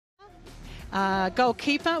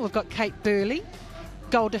Goalkeeper, we've got Kate Burley.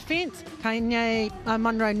 Goal defence, Kaine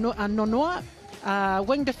Munro Nonoa.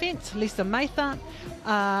 Wing defence, Lisa Mather.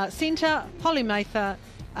 Centre, Holly Mather.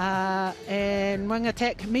 And wing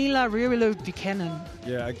attack, Mila Riolu Buchanan.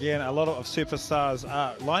 Yeah, again, a lot of superstars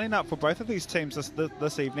lining up for both of these teams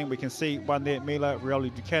this evening. We can see one there, Mila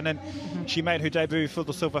Riolu Buchanan. She made her debut for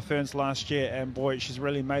the Silver Ferns last year, and boy, she's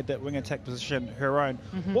really made that wing attack position her own.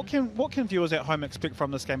 What can viewers at home expect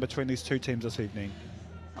from this game between these two teams this evening?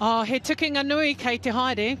 Oh, he tukinga nui kei te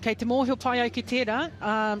haere, kei te mōhio pai au ki tērā.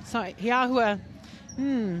 So, he ahua,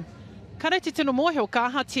 kare te tino mōhio ka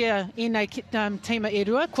hatia I nei tīma e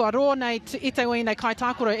rua. Kua roa nei I te oi nei kai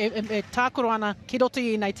tākoro e tākoro ana ki roto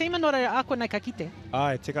I nei tīma, nō reira a koe nei ka kite.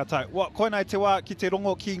 Ai, te katai. Koe nei te wā ki te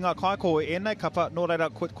rongo ki ngā kaiko e nei kapa, nō reira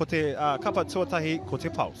ko te kapa tuatahi ko te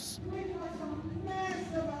Pulse.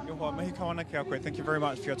 Mihi kawana ki a koe. Thank you very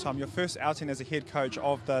much for your time. Your first outing as a head coach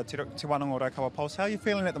of the Te Wānanga Ōrākau Pulse. How are you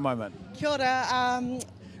feeling at the moment? Kia ora.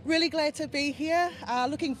 Really glad to be here.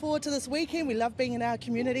 Looking forward to this weekend. We love being in our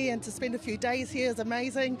community, and to spend a few days here is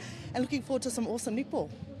amazing. And looking forward to some awesome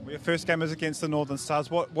netball. Well, your first game is against the Northern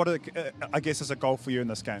Stars. What I guess is a goal for you in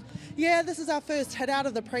this game? Yeah, this is our first hit out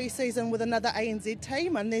of the pre-season with another ANZ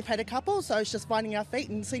team, and they've had a couple, so it's just finding our feet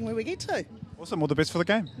and seeing where we get to. Awesome. All the best for the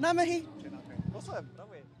game. Ngā mihi. Awesome.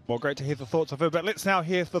 Well, great to hear the thoughts of her, but let's now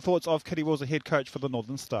hear the thoughts of Kitty Wills, the head coach for the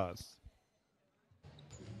Northern Stars.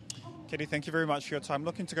 Kitty, thank you very much for your time.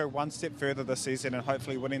 Looking to go one step further this season and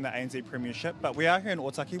hopefully winning the ANZ Premiership. But we are here in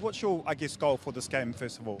Otaki. What's your, goal for this game,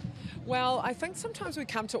 first of all? Well, I think sometimes we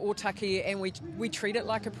come to Otaki and we treat it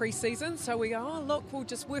like a pre-season. So we go, oh, look, we'll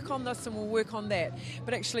just work on this and we'll work on that.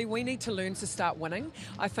 But actually, we need to learn to start winning.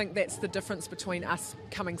 I think that's the difference between us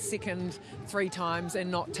coming second 3 times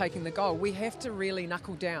and not taking the goal. We have to really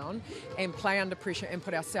knuckle down and play under pressure and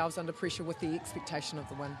put ourselves under pressure with the expectation of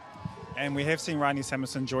the win. And we have seen Rani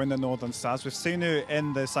Samuelson join the Northern Stars. We've seen her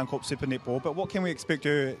in the Suncorp Super Netball, but what can we expect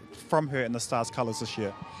from her in the Stars colours this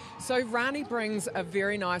year? So Rani brings a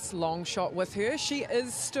very nice long shot with her. She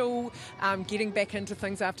is still getting back into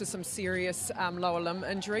things after some serious lower limb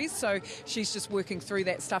injuries, so she's just working through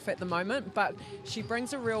that stuff at the moment, but she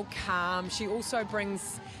brings a real calm. She also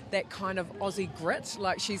brings that kind of Aussie grit,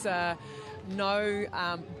 like she's a no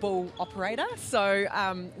bull operator, so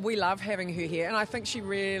we love having her here, and I think she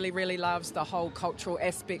really loves the whole cultural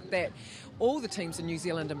aspect that all the teams in New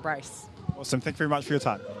Zealand embrace. Awesome, thank you very much for your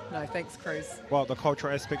time. No, thanks, Cruz. Well, the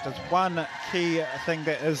cultural aspect is one key thing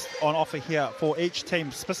that is on offer here for each team,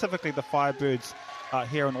 specifically the Firebirds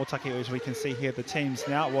here in Otaki, as we can see here the teams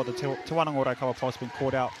now. Well, the Te Wānanga Ōrākau Pulse has been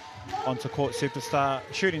called out onto court. Shooting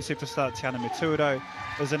superstar Tiana Metudo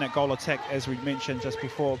is in at goal attack, as we mentioned just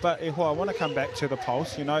before. But I want to come back to the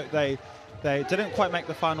Pulse. You know, they didn't quite make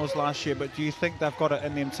the finals last year, but do you think they've got it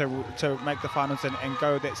in them to make the finals and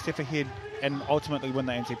go that step ahead and ultimately win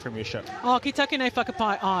the ANZ Premiership? Oh, ki take nei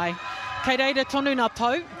whakapai ai. Kei reira tonu nā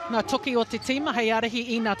pau, nā toki o te tīma, hei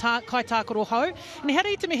arahi I nā kai tākoro hau. Ni hara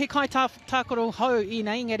I te me he kai tākoro hau I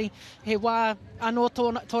nei, engari he wā anō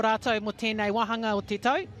tō rātou mo tēnei wahanga o te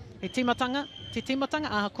tau. Te tīmatanga,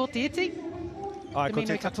 aha ko te iti. Ai, te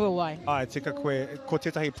mino I katua wai. Ai, tika koe, ko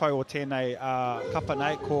tētahi pau o tēnei kapa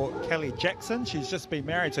nei, ko Kelly Jackson. She's just been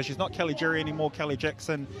married, so she's not Kelly Jury anymore, Kelly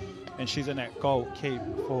Jackson, and she's in that goal keep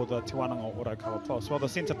for the Te Wānanga Ōrākau Pulse. Well, the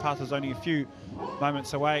centre pass is only a few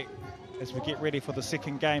moments away as we get ready for the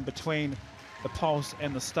second game between the Pulse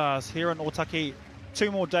and the Stars here in Otaki.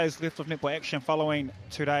 2 more days left of netball action following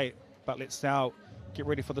today, but let's now get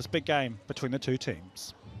ready for this big game between the two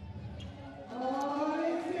teams.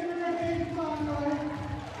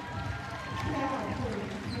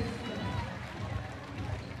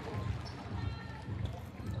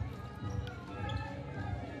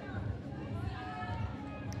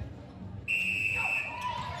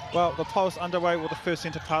 Well, the Pulse underway with the first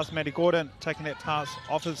centre pass. Maddie Gordon taking that pass,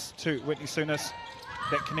 offers to Whitney Souness.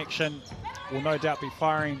 That connection will no doubt be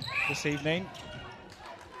firing this evening.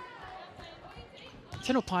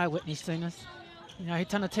 Tino pai Whitney Souness. You know, he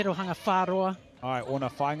tana terohanga whāroa. Ai, ona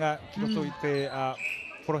whainga, ki roto I te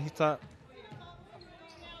porohita.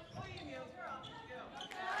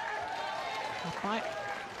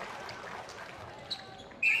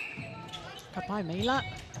 Ka pai Mila,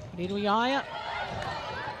 Riru Iaia.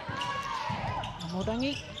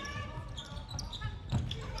 Morangi.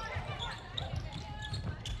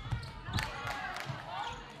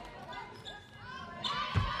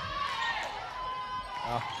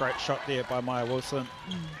 Great shot there by Maya Wilson.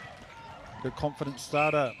 Good confident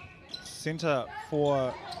starter. Centre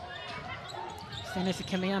for... Senesi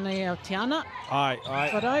Kamiane o Tiana. Ai.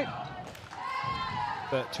 Wharau.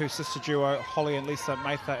 the two sister duo, Holly and Lisa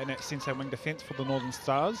Mather, in that centre wing defence for the Northern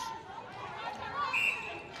Stars.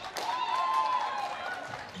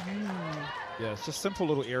 Yeah, it's just a simple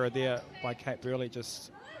little error there by Kate Burley,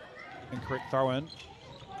 just incorrect throw-in.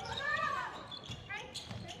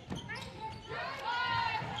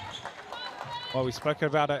 Well, we spoke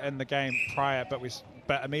about it in the game prior, but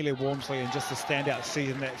Amelia Walmsley, and just the standout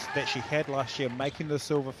season that she had last year, making the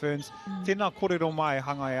Silver Ferns. Tēnā kōrero mai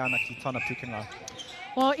hangai ana ki tāna pukenga.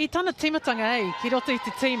 Well, I tāna timatanga, ki roto I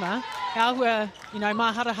te tima, aua,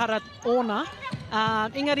 mā harahara ona.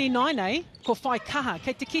 Engari nai nei, ko whai kaha,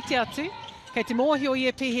 kei te kite atu, kei te mōhio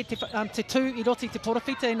ia pihe te tū I roto I te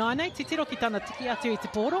porowhita I nai nei, te tiro ki tāna tiki atu I te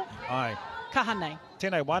poro. Ai. Kaha nei.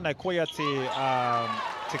 Tēnei wānei, koia te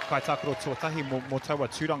kaitakaro tuatahi mō taua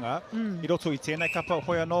tūranga. I roto I tēnei kapa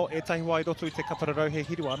hoi anō, e tahi wā I roto I te kapa rau he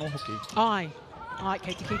hiru anō hoki. Ai,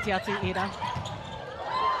 kei te kite atu era.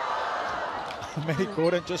 Maddie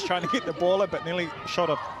Gordon just trying to get the ball in, but nearly shot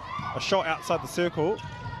a shot outside the circle.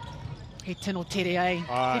 He tino tere ai.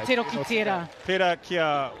 He tero ki tera. Pera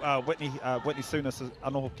kia Whitney Souness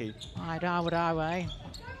anō hoki. Ai, rāwa eh.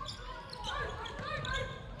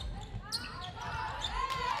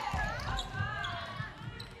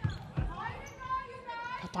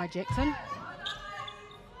 By Jackson.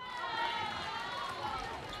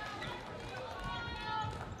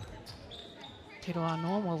 Te roa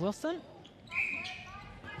anō, Wilson.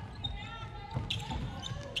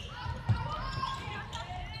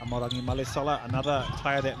 Amorangi Malesala, another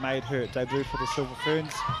player that made her debut for the Silver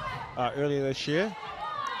Ferns earlier this year.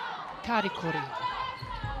 Karikori.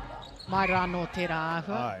 Mai rā no tērā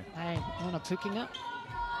āhua. Ai. Hei, ona pukinga.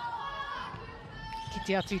 Ki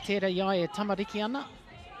te atu tērā iai e tamariki ana.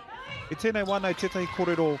 E tēnei wānei tētahi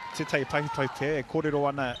kōrero, tētahi pahitau te, e kōrero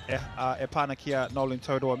ana e pāna kia Nolan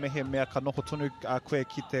Tauroa, mehe mea ka noho tonu koe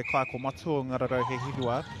ki te kaiko matu o Ngararau he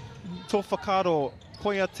hirua. Tō whakaaro,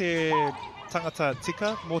 koia te tangata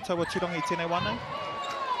tika mō taua tūranga I tēnei wānei?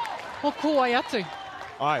 O ko ai atu.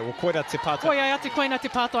 Ai, o koira te pātai. Ko ai atu koina te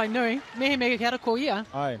pātai nui. Mehe me hera ko ia.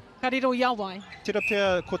 Ai. Ka riro iawai. Tira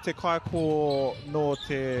pia ko te kaiko no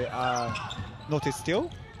te steel?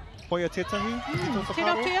 Koia tētahi?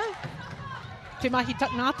 Tira pia. Te mahi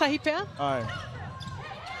ngātahi pia. Aye.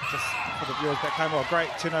 Just for the viewers back home, great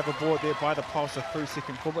turnover board there by the Pulsar through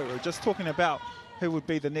second quarter. We were just talking about who would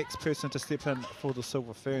be the next person to step in for the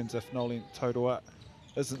Silver Ferns if Nolan Tauroa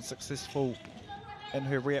isn't successful in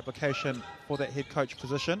her reapplication for that head coach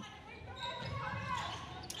position.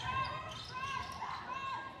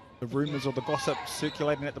 The rumours or the gossip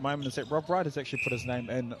circulating at the moment is that Rob Wright has actually put his name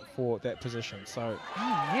in for that position. So,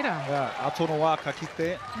 yeah, atono wā ka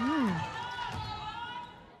kite.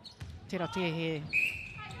 Tera pia he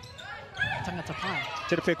tangata pai.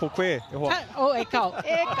 Tera pia ko koe, e hoa. O, e kau.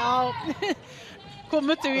 Ko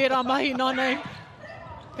mutu e rā mahi nānei.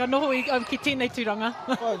 Ka noho ki tēnei tūranga.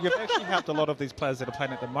 Well, you've actually helped a lot of these players that are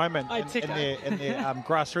playing at the moment in their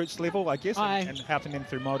grassroots level, I guess, and helping them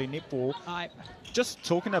through Māori netball. Just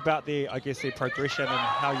talking about their progression and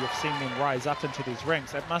how you've seen them rise up into these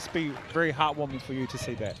ranks, it must be very heartwarming for you to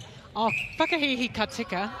see that. Oh, whakahihi ka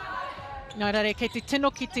tika. Nā rare, kei te tino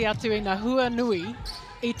ki te atu e ngā hua nui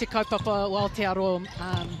I te kaupapa o Aotearoa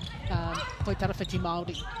Poitarawhiti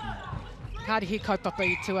Māori. Kārihi kaupapa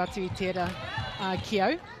I tu atu I tērā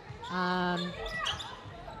kiau.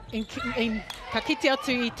 Ka kite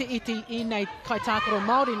atu I nei kaitākaro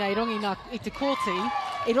Māori nei rongi I te kōti,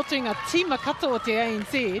 I roto I ngā tīma katoa te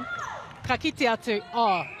ANZ, ka kite atu,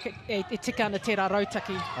 e tika ana tērā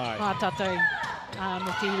rautaki mā tātou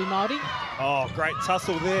no te iwi Māori. Oh, great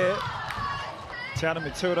tussle there. Te Ana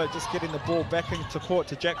Matilda just getting the ball back into court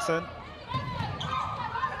to Jackson.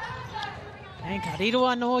 And ka riro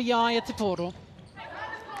anō iaia te poro.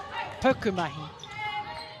 Puku mahi.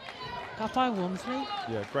 Ka pai Wormsley.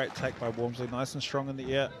 Yeah, great take by Wormsley, nice and strong in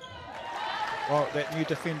the air. Well, that new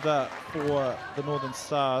defender for the Northern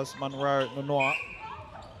Stars, Munro Nonoa.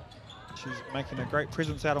 She's making a great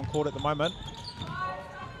presence out on court at the moment.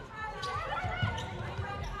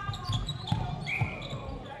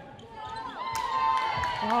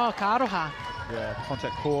 Oh, ka aroha. Yeah,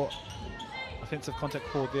 contact core, offensive contact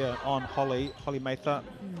core there on Holly Mather.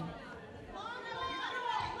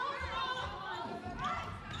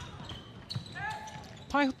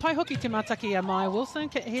 Pai hoki te mataki a Maya Wilson,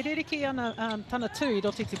 he reriki ana tana tū I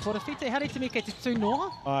roti te porowhite, hare te me kei te tū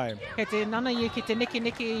noa. Aye. Kei te nana I ki te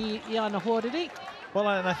neki I ana hoariri. Well,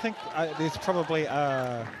 and I think there's probably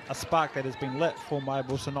a spark that has been lit for Maya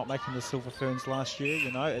Wilson not making the Silver Ferns last year.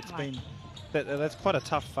 You know, it's been that's quite a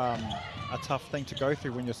tough thing to go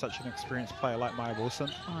through when you're such an experienced player like Maya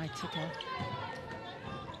Wilson. Ai, tika.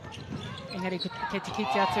 Engari, kei te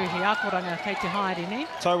kite atu he akoranga kei te haere, ne?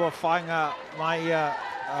 Taua whainga mai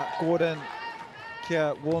Gordon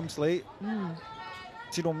kia Wormsley.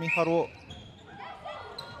 Tino miharo.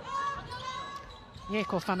 Yeah,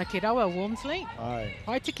 ko whanake rawa, Wormsley. Ai.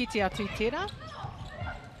 Hai te kite atu i tērā.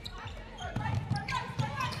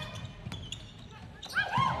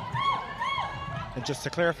 And just to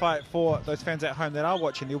clarify for those fans at home that are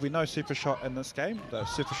watching, there will be no super shot in this game. The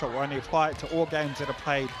super shot will only apply to all games that are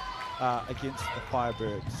played against the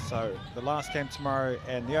Firebirds. So the last game tomorrow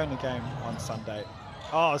and the only game on Sunday.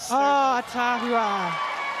 Oh, Tahua.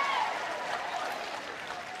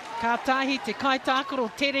 Ka tahi te kai tākaro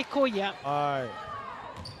tere koia. Ai.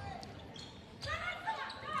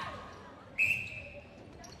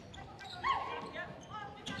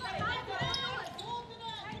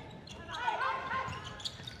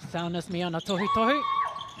 Saunas me ana tohu tohu.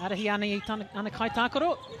 Arahi ana i ana kai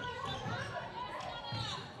tākaro.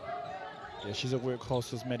 Yeah, she's a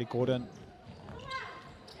workhorse as Maddie Gordon.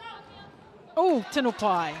 Oh, tino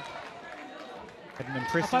pai. Had an Apai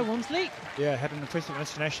impressive, Wormsley. yeah, had an impressive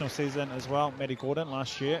international season as well, Maddie Gordon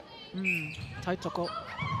last year. Tautoko.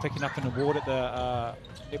 Picking up an award at the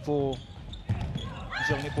Netball, New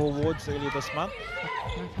Zealand Netball Awards earlier this month.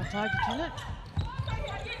 Ka tai between it.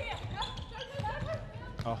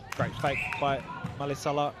 Oh, great fake by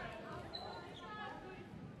Malisala.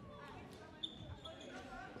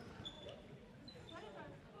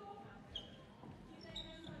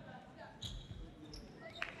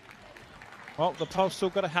 Well, the Pulse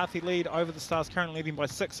still got a healthy lead over the Stars, currently leading by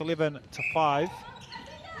 6, 11 to 5.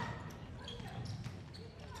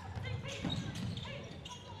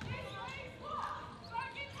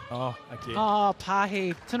 Oh, again. Oh,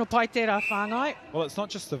 pahi. Tino pai tērā whāngai. Well, it's not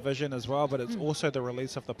just the vision as well, but it's also the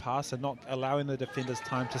release of the pass and not allowing the defenders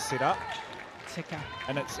time to set up. Tika.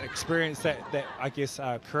 And it's experience that I guess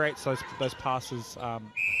creates those passes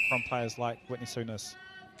from players like Whitney Souness.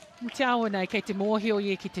 Te awa nei, kei te mōhio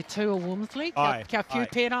i ki te tū o Wormsley. Ai, Kia whiu ai.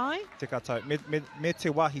 pērā ai. Te katou. Me te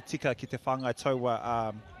wahi tika ki te whāngai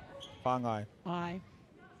taua whāngai. Ai.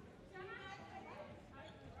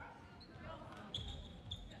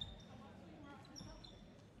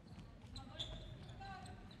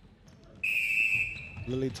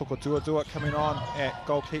 Lily Tokotuadua coming on at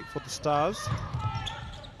goal keep for the Stars.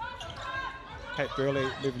 Kate Burley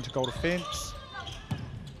moving to goal defence.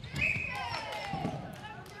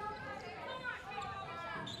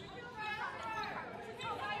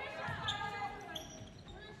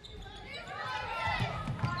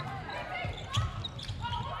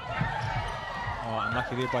 Oh,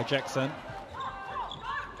 unlucky there by Jackson.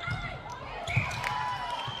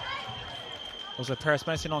 Also Paris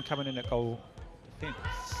Mason on coming in at goal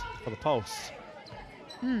defence for the Pulse.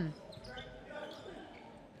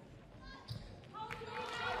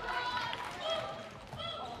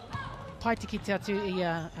 Pai te kite atu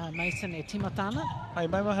i Mason e timatana. Hei,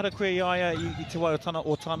 mai mahara koe i aia i te wai o tāna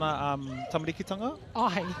tamarikitanga?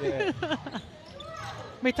 Ai. Yeah.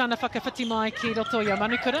 Me tāna whakawhiti mai ki roto i a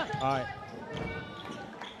manukura. Ai.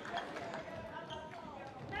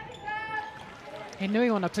 He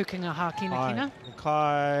nui ona pukinga hā kina kina.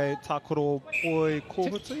 Kai tākoro poi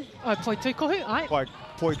kohutu? Oh, poi tūkohu, ai. Kai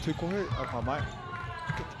poi tūkohu? Okay, mate.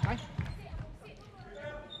 Ai.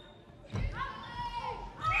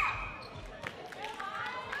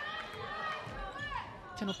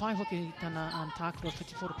 Tino pai hoki tāna tākaro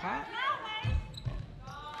 54 pā.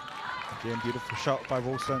 Again, beautiful shot by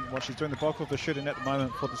Wilson. Well, she's doing the bulk of the shooting at the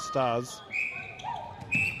moment for the Stars.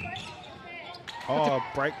 Oh,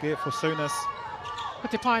 break there for Souness. Ko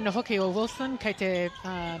te pai na hoki o Wilson, kei te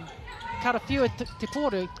karawhiua te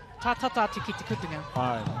pōru, tātata atu ki te kutunga.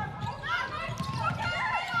 Aye.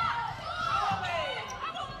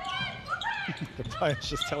 The player's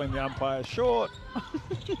just telling the umpire, short.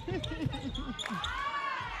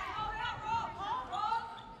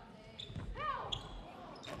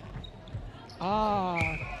 Ah,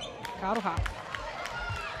 ka aroha.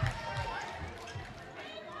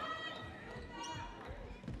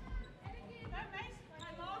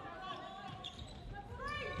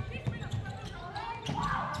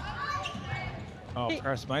 Oh,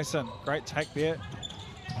 Paris Mason, great take there.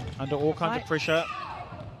 Under all kinds of pressure.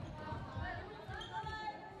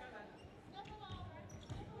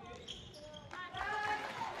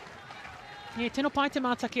 Yeah, tino pai te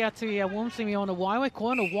mātaki atu i a Wormsley me ona waiwai.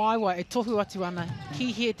 Ko ana waiwai e tohu atu ana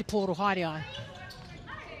ki he te pōro haere ai.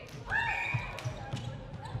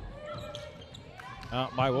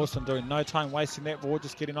 Mai Wilson doing no time wasting that ball,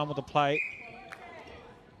 just getting on with the play.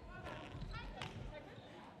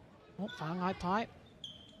 Oh, whāngai pai.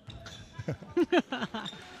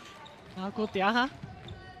 Nā ko te aha.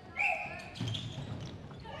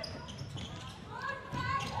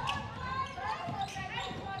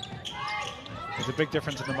 There's a big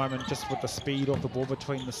difference at the moment just with the speed of the ball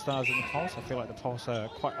between the Stars and the Pulse. I feel like the Pulse are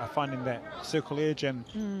finding that circle edge and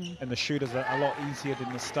the shooters are a lot easier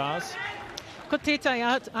than the Stars. Ko tētai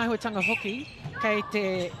āhuatanga hoki, kei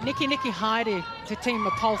te niki haere te team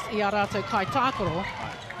of Pulse I a rātou kai tākoro,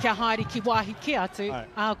 kia haere ki wāhi ki atu,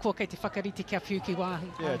 ākua kei te whakariti kia whiu ki wāhi.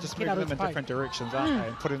 Yeah, just moving them in different directions, aren't they?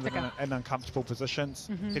 And putting them in uncomfortable positions.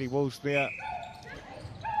 Petty Wolves there.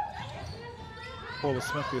 Paula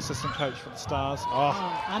Smith, the assistant coach for the Stars.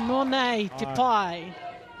 Anō nei, te pai.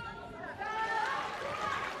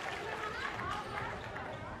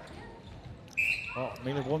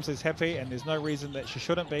 Amelia Wormsley's happy, and there's no reason that she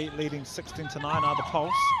shouldn't be. Leading 16-9 are the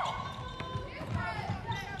Pulse.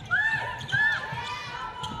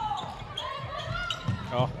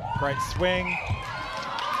 Great swing.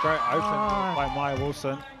 Great open by Maya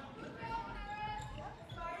Wilson.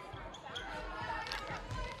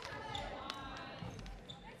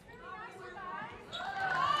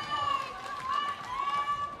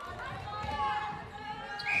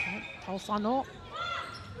 Pulse anō.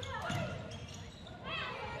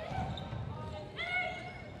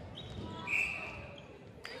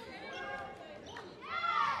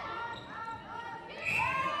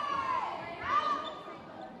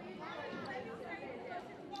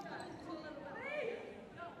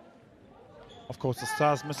 Of course, the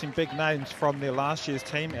Stars missing big names from their last year's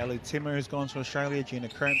team. Ali Temu has gone to Australia. Gina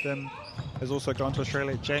Crampton has also gone to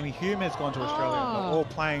Australia. Jamie Hume has gone to Australia. They're all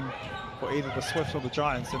playing for either the Swifts or the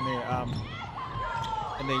Giants in their young,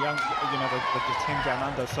 the team down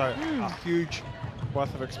under. So a huge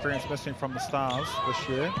wealth of experience missing from the Stars this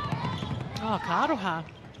year. Ka aroha.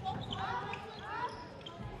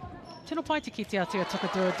 Tino pai te ki te atua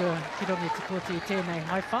tukadua ki rongi te koti I tēnei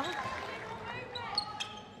haiwha.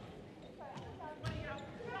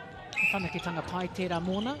 Whanakitanga pai tērā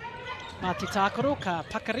mōna. Mā te tākoro ka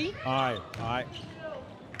pakari. Aye.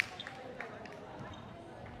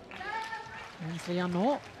 Wormsley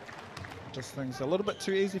anō. Just things a little bit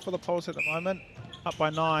too easy for the Pulse at the moment. Up by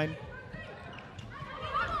 9.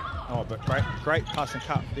 But great passing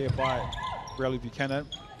cut there by Riley Buchanan.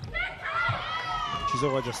 She's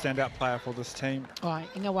always a standout player for this team. Ai,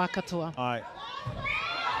 inga wā katoa. Aye.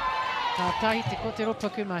 Ka tahi te kotero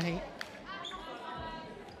pakumahi.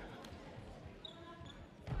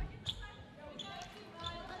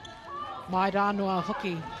 Mai rā noa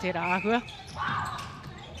hoki tērā āhua.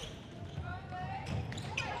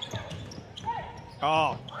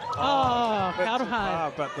 Ka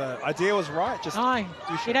aroha. But the idea was right. Just Ai,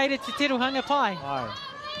 I reire te teruhanga pai. Aye.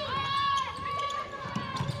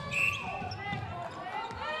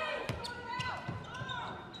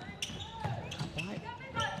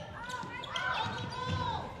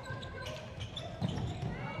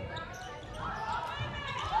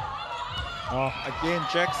 Again,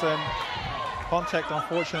 Jackson. Contact,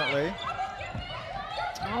 unfortunately.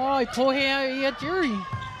 I pohea I jury.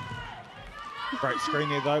 Great screen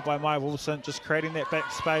there, though, by Maya Wilson, just creating that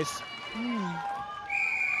back space.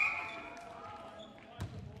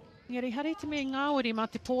 Ngeri, hare te mea ngāwari mā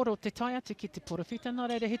te pōro te tai atu ki te porowhita. Nā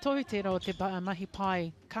reira, he tohu tērā o te mahi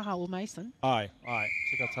pai kaha o Mason. Aye.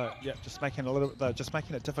 Yeah, just making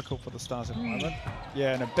it difficult for the Stars at the moment.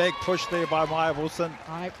 Yeah, and a big push there by Maya Wilson.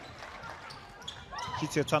 Aye.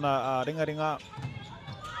 Kitia tana ringa.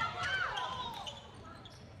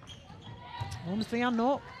 Wormsley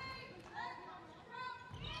anō.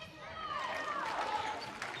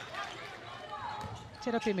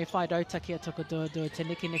 Tērā pe me whai Otaki a tukadua te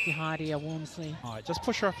niki haere a Wormsley. Aye, just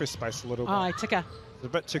push her off her space a little bit. Aye, tika. She's a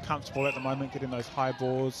bit too comfortable at the moment getting those high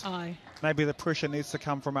balls. Aye. Maybe the pressure needs to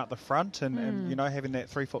come from out the front and having that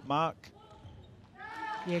 3-foot mark.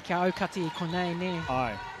 Yeah, kia aukati I konei ne.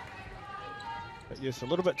 Aye. But yes, a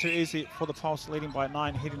little bit too easy for the Pulse, leading by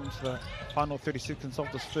 9, heading into the final 30 seconds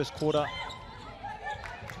of this first quarter.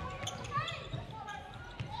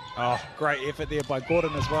 Great effort there by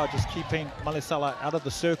Gordon as well, just keeping Malisala out of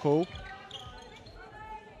the circle.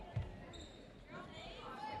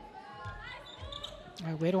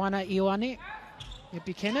 Wero ana Ioane. You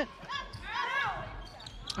Buchanan.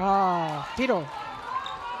 Piro.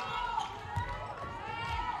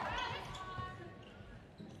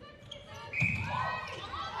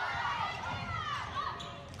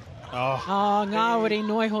 Ngāwari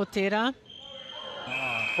noiho tērā.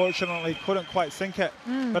 Fortunately, couldn't quite sink it,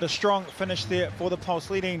 but a strong finish there for the Pulse,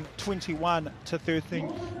 leading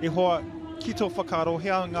 21-13. I hoa kito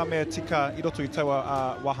whakarohea ngā mea tika I roto I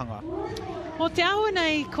taua wahanga. Mo te aua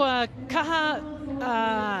nei kua kaha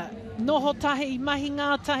noho tahi, mahi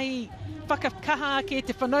ngā tahi whakakaha ake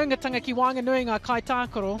te whanaungatanga ki Wanganui ngā kai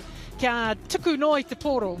tākoro, kia tuku noi te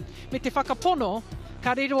poro. Me te whakapono,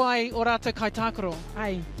 Ka riro ai o rātou kai tākaro.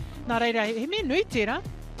 Ai, nā reira, he mea nui tērā.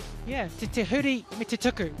 Yeah, te huri me te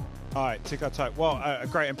tuku. All right, tika tau. Well, a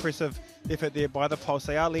great impressive effort there by the Pulse.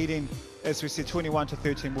 They are leading, as we said,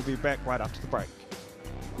 21-13. We'll be back right after the break.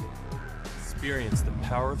 Experience the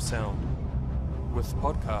power of sound with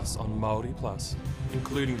podcasts on Māori Plus,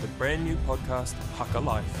 including the brand new podcast Haka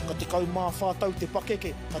Life. Ka te kau mā whātau te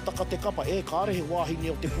pakeke, ka taka te kapa e kārehe wāhine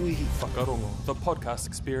o te puihi. Whakarongo, the podcast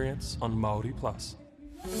experience on Māori Plus.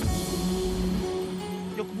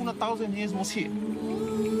 Your 1,000 years was here.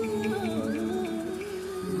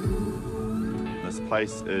 This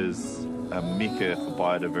place is a mecca for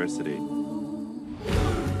biodiversity.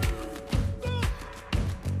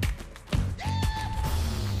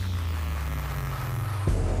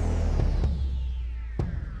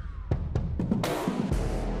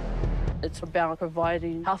 It's about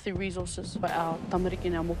providing healthy resources for our tamariki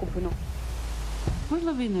and our mokopuna. We're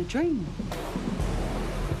living a dream.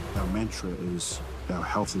 Our mantra is, our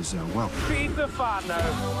health is our wealth.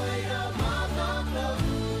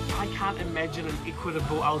 I can't imagine an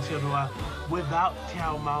equitable Aotearoa without Te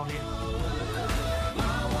Ao Māori.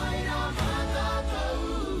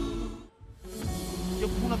 Your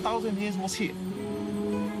 1,000 years was here.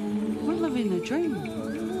 We're living a dream.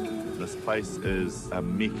 This place is a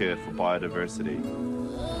mecca for biodiversity.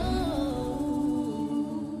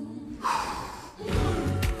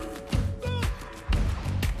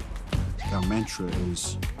 Our mantra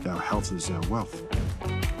is, our health is our wealth.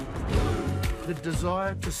 The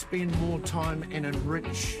desire to spend more time and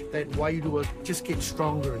enrich that wairua just gets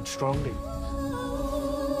stronger and stronger.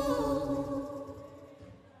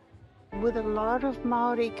 With a lot of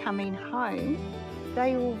Māori coming home,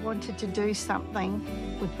 they all wanted to do something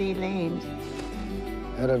with their land.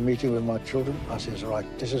 I had a meeting with my children. I says, right,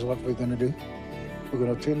 this is what we're going to do. We're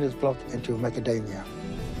going to turn this block into macadamia.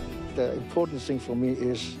 The important thing for me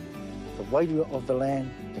is the wairua of the land,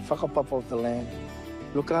 the whakapapa of the land.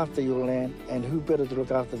 Look after your land, and who better to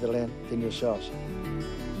look after the land than yourselves?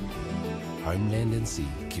 Homeland and Sea,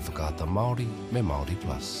 ki whakaata Māori me Māori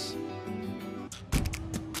Plus.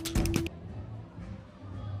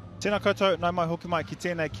 Tēnā koutou, nau mai hoki mai ki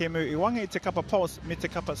tēnei kēmu I wangi I te kapa Pulse me te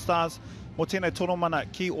kapa Stars mo tēnei tono mana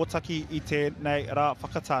ki Otaki I tēnei rā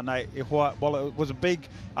whakatā nei e hoa. Well, it was a big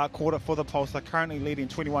quarter for the Pulse. They're currently leading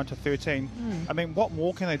 21-13. I mean, what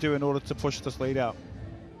more can they do in order to push this lead out?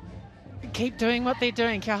 Keep doing what they're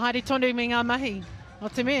doing. Kia haere tonu me ngā mahi. O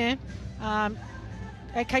te mea,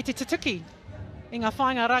 e kei te tutuki. I ngā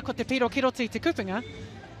whainga rā ko te piro ki roti te kupunga.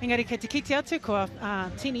 Engari kei te kiti atu ko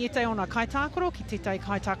tini ete o ngā kaitākaro ki te tei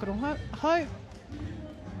kaitākaro hau.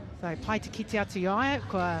 So pai te kiti atu I aia,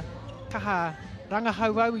 ko kaha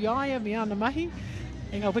rangahau I aia me ana mahi.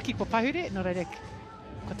 E ngā wiki po pahure, nō reire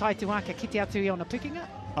ko tai te wā kia kiti atu I ona pukinga.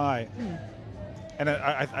 Aye. And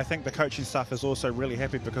I think the coaching staff is also really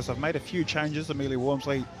happy because they've made a few changes. Amelia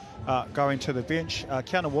Wormsley going to the bench.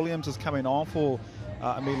 Kiana Williams is coming on for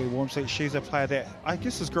Amelia Wormsley. She's a player that I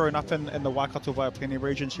guess has grown up in the Waikato Waioplengi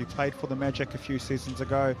region. She played for the Magic a few seasons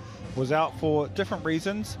ago, was out for different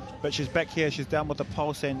reasons, but she's back here. She's down with the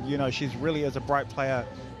Pulse, and you know she's really is a bright player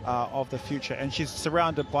of the future. And she's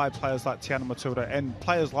surrounded by players like Tiana Matilda, and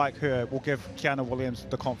players like her will give Kiana Williams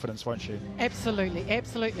the confidence, won't she? Absolutely,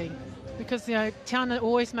 absolutely. Because you know, Tiana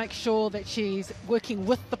always makes sure that she's working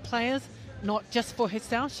with the players, not just for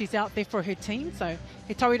herself. She's out there for her team. So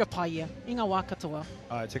he tauira paia, I ngā wā katoa.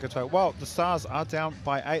 Tika tau. Well, the Stars are down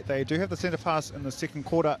by 8. They do have the centre pass in the second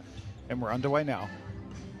quarter, and we're underway now.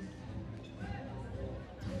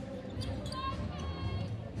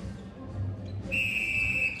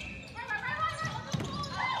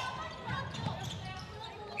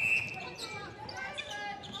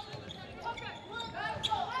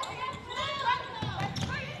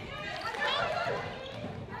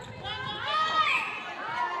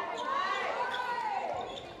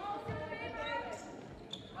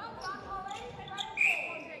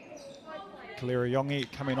 Kalera Yongi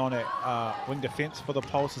coming on at wing defence for the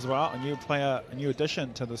Pulse as well. A new player, a new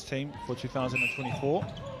addition to this team for 2024.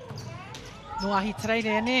 No ahi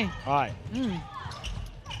tereire ne. Aye. E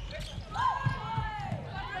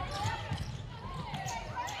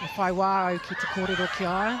whai wā au ki te kōrero ki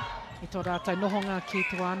aia, I tō rātou nohonga ki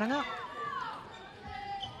te wānanga.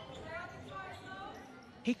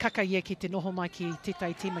 He kaka ia ki te noho mai ki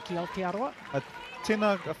tētai tīma ki Aotearoa.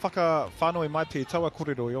 Tēnā whakawhānui mai pē, taua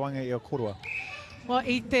kōrero I wanga I a kōrua. Well,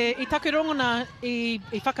 I taku rongona I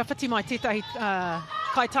whakawhiti mai tētai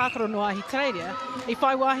kai tākaro no ahi tereire, I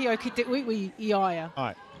whai wāhi au ki te uiui I aia.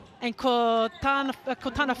 Ai. And ko tāna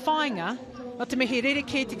whainga, o te mihi rere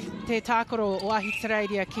ke te tākaro o ahi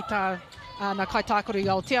tereire ki tā nā kaitākuru i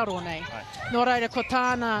Aotearoa nei. Nō reira, ko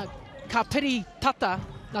tāna ka piri tata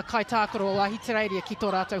nā kaitākuru o Ahitereiria ki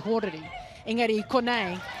tō rātou hōreri. Engari, i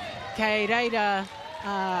konei, kei reira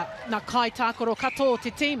nā kaitākuru katoa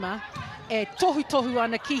te tīma, e tohu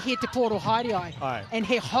ana ki he te pōro haere ai. And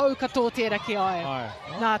he hau katoa tērā ki ai.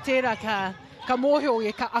 Nā tērā ka mōhio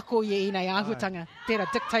e ka ako i nei āhutanga.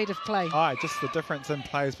 Tērā dictative play. Just the difference in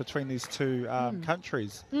plays between these two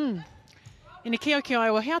countries. Ina ki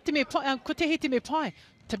ai wa hea te me pai, ko te he te me pai,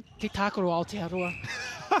 te tākoro Aotearoa.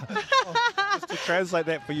 Just to translate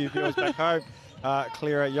that for you viewers back home,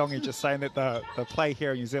 Clara Yongi just saying that the play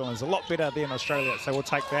here in New Zealand is a lot better than Australia, so we'll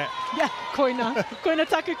take that. Yeah, koina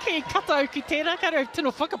taku ki katau ki tērā, ka rau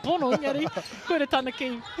tino whakapono, ngari, koina tāna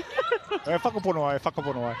ki. Whakapono ai.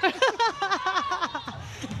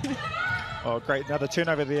 Oh, great. Another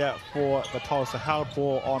turnover there for the Pulse. A hard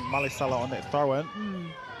ball on Malisala on that throw-in.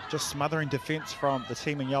 Just smothering defence from the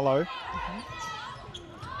team in yellow.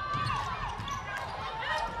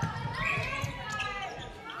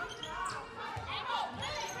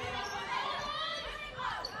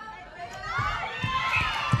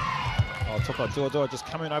 Toka Duadua just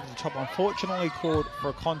coming over the top. Unfortunately called for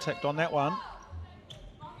a contact on that one.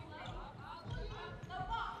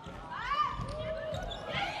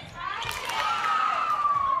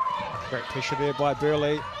 Great pressure there by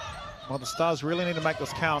Burley. Well, the Stars really need to make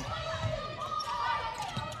this count.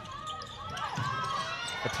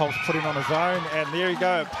 The Pulse putting on his own, and there you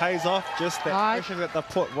go, it pays off. Just that pressure that they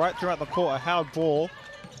put right throughout the court, a hard ball.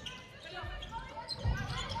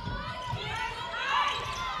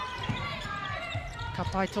 Ka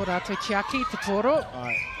pai tō rātou Chiaki, te toro.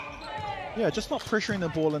 Yeah, just not pressuring the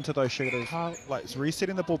ball into those shooters. Like, it's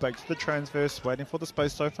resetting the ball back to the transverse, waiting for the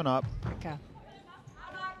space to open up. Okay.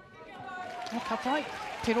 Ka pai,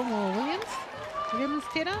 te rongo Williams. Williams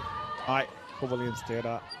tērā? Ai, ko Williams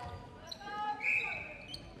tērā.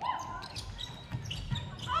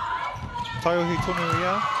 Tauhi tonu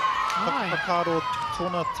ia. Whakaro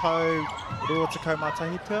tōna tau rua tekau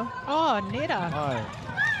mātahi pia. Oh, nera. Ai.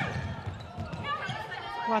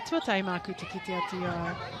 Wā tuatai māku te kite atu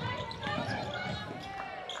ai.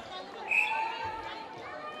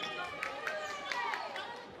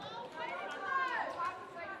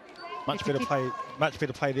 Much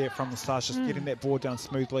better play there from the Stars, just getting that ball down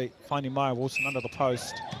smoothly, finding Maya Wilson under the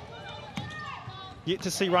post. Yet to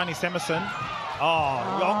see Rani Samuelson.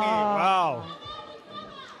 Oh, Yongi, wow.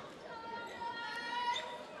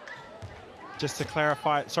 Just to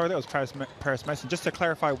clarify, sorry, that was Paris Mason. Just to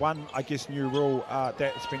clarify one, I guess, new rule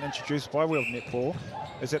that's been introduced by World Netball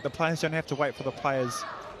is that the players don't have to wait for the players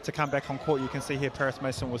to come back on court. You can see here Paris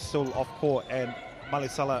Mason was still off court and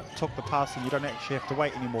Malisala took the pass, and you don't actually have to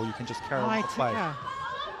wait anymore. You can just carry on the play.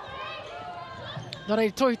 Nō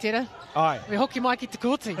reira tohu tērā. Ai. We hoki mai ki te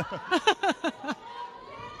kōti.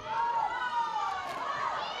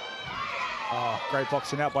 Oh, great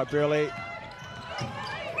boxing out by Burley.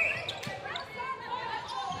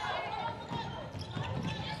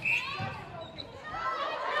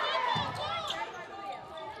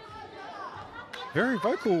 Very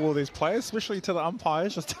vocal, all these players, especially to the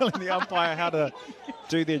umpires, just telling the umpire how to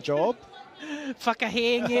do their job.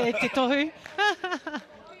 Whakahenge te tohu.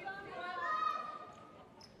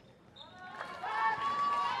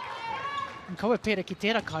 Kaua pēra ki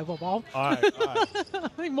tērā kai wawau. Ai.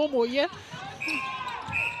 Momo ia.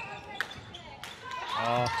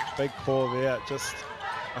 Oh, big call there. Just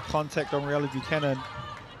a contact on Riley Buchanan.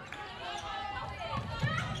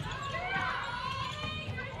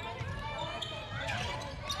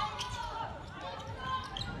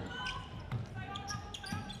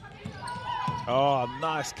 Oh,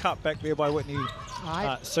 nice cut back there by Whitney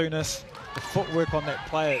Souness. The footwork on that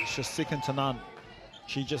player is just second to none.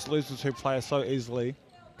 She just loses her player so easily.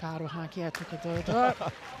 Ka aroha ki a tuka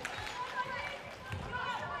tō.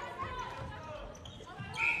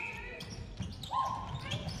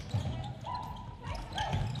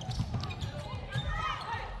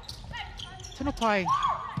 Tino pai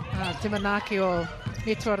te manaki o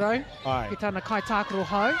Metuarau. Ki tāna kai tākaro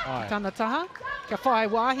hau. Ki tāna taha. Ka whae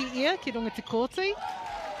wāhi ia ki runga te kōti.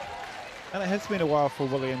 And it has been a while for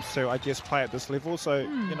Williams to, I guess, play at this level. So,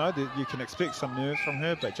 you know, you can expect some nerves from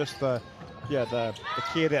her, but just the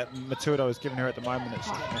care that Matilda is giving her at the moment, it's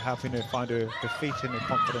helping her find her feet and her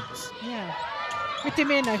confidence. Yeah. Me te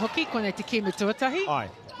mea nei hoki, kone te ki tuatahi. Ai.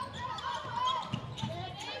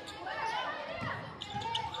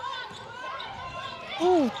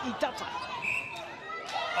 Ooh, I tapa.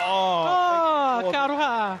 Oh, ka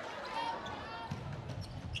aroha.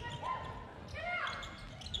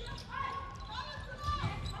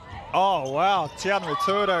 Oh, wow. Tiana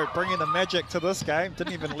Maturo bringing the magic to this game.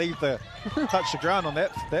 Didn't even leave the touch the ground on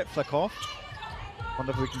that flick off.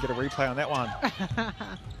 Wonder if we can get a replay on that one.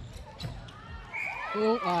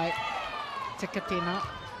 Oh, ai. Tika tēnā.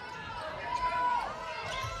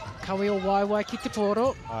 Kawi o waiwai ki te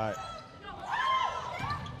poro. Ai.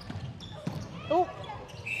 Oh.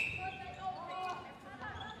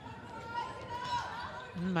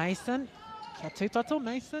 Mason. Kia tūpato,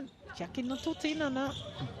 Mason. Kia ki no tō tēnā nā.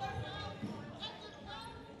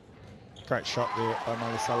 Great shot there by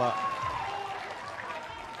Marisala.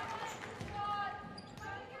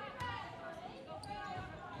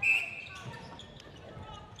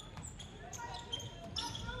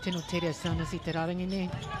 Tēnō tere sana si te rarangi ne.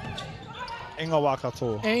 Inga wā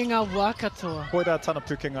katoa. Inga wā katoa. Koira tana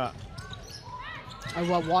pukinga.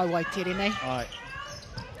 Aua waiwai tere nei. Ai.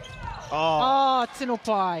 Oh, tino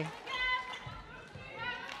pai.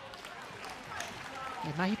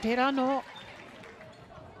 E mahi pera no.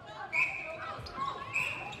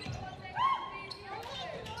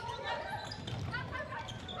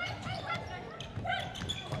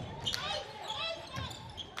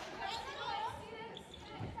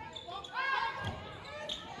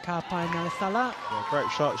 Ka pai Marisala. Yeah,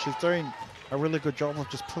 great shot. She's doing a really good job of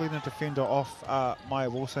just pulling the defender off Maya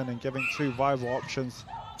Wilson and giving two viable options.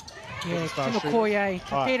 Yeah, tino koe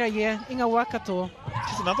ka pera, yeah. Inga wā katoa.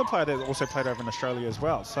 She's another player that also played over in Australia as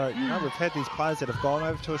well. So, you know, we've had these players that have gone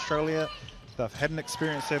over to Australia, they've had an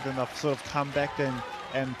experience there, then they've sort of come back and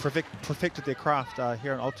perfected their craft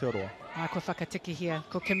here in Aotearoa. Ai, koe whakatiki hia.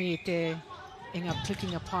 Ko kimi e te inga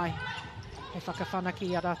pukinga pai. E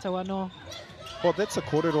whakawhanaki a rātou anō. Well, that's a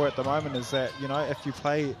kōrero at the moment, is that, you know, if you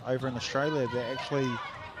play over in Australia, that actually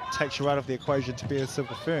takes you out of the equation to be a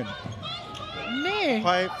silver fern. Ne.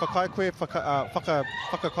 Whakai koe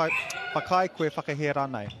whakahea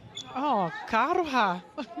rānei. Oh, ka aroha.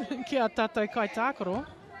 Kia tātou kai tākoro.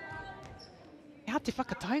 Hea te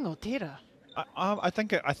whakatainga o tērā. I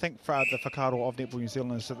think for the whakaaro of Netball New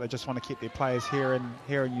Zealand is that they just want to keep their players here in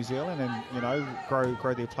New Zealand and, you know, grow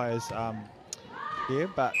their players here.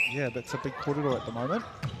 But yeah, that's a big kōrero at the moment.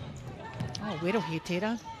 Oh, wero here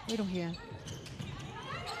tērā. Wero here.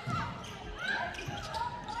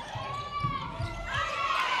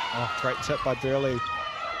 Oh, great tip by Burley.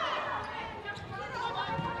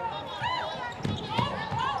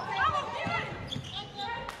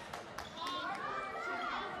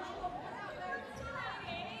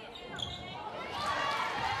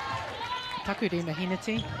 Taku rena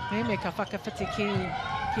hinati. Me ka whakawhiti ki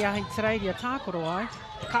ahi Tereiria tākoro ai.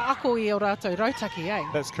 Ka ako I o rātou rautaki, eh?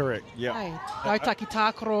 That's correct, yeah. Hey, rautaki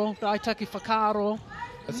tākoro, rautaki whakaaro.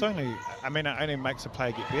 It's only, I mean, it only makes a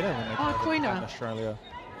player get better when they play in Australia.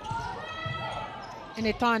 E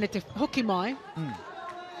ne taine te hoki mai.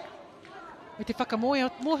 Me te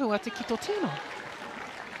whakamohu atu ki tō tino.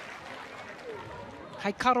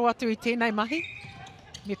 Hei karo atu I tēnei mahi.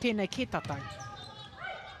 Me pēnei ke tatai.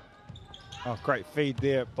 Oh, great feed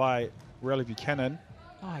there by Riley Buchanan.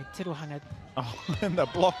 Ai, tirohanga. Oh, and the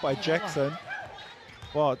block by Jackson.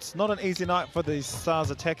 Well, it's not an easy night for these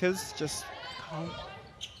Stars attackers. Just...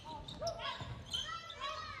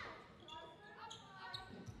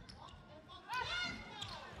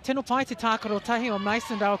 Tino pai te tākaro tahi o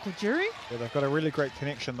Mason Raukujuri. Yeah, they've got a really great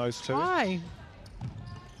connection, those two. Ai.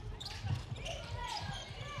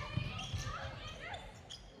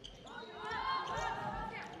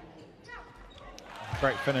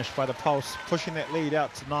 Great finish by the Pulse, pushing that lead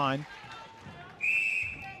out to 9.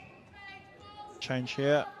 Change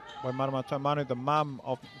here by Maramato Manu, the mum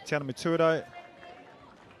of Tiana Mituro.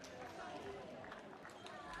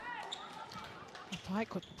 Pai,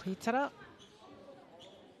 ko Pitara.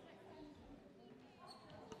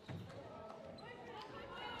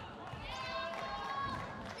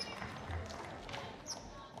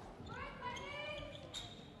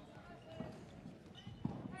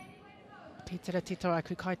 Pitara tito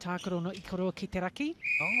aku kai tākaro no ikoro ki te raki.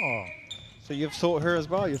 Oh, so you've taught her as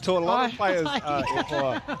well. You've taught a lot of players.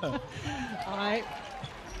 Ai.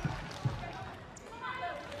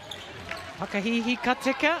 Whakahihi ka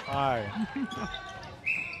tika. Ai.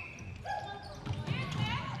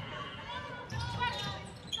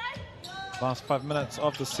 Last 5 minutes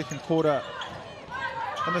of the second quarter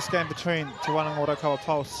in this game between Te Whananga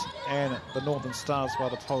Pulse and the Northern Stars, while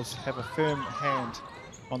the Pulse have a firm hand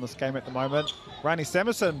on this game at the moment. Rani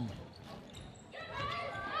Samuelson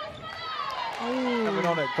coming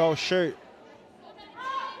on at goal shoot.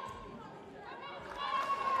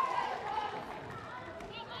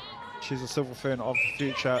 She's a silver fern of the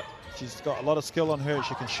future. She's got a lot of skill on her.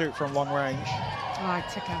 She can shoot from long range. Ai,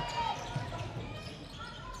 tika.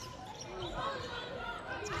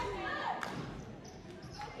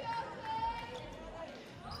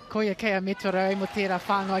 Koia kea metura e mo tērā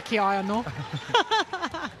whāngai ki ai anō.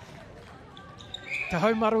 Te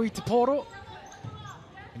haumaru I te poro.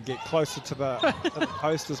 And get closer to the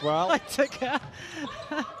post as well. Ai tika.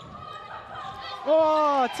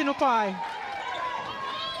 Oh, tino pai.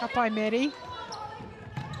 Ka pai, Mary.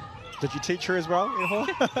 Did you teach her as well, Iho?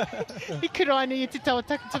 I kura ai nei te tawa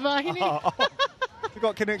takatawahine. You've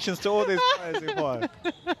got connections to all these players, Iho.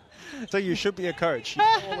 So you should be a coach. You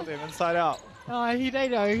know all of them inside out. Ai, hi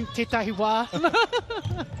reiro, tētahi wā.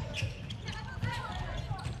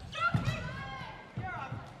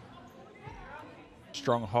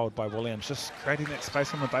 Strong hold by Williams, just creating that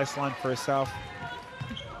space on the baseline for herself.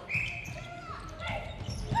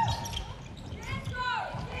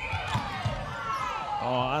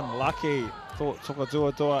 Oh, unlucky. Thought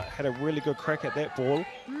Tokaduadua had a really good crack at that ball.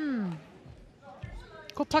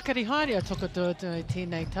 Ko pakari haere a Tokaduadua I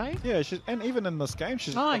tēnei tau. Yeah, and even in this game,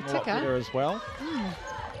 she's done a lot better as well.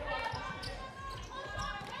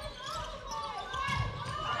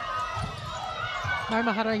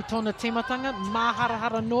 Maumahara I tōna tīmatanga,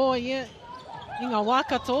 māharahara noa ia, I ngā wā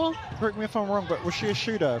katoa. Correct me if I'm wrong, but was she a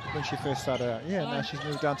shooter when she first started out? Yeah, now she's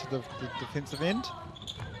moved down to the defensive end.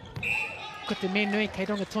 Ko te me nui kei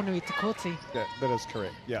ronga tonu I te kōti. Yeah, that is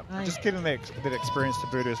correct, yeah. Aye. Just getting that experience to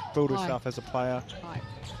build herself as a player. Aye.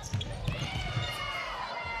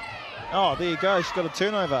 Oh, there you go, she's got a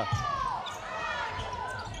turnover.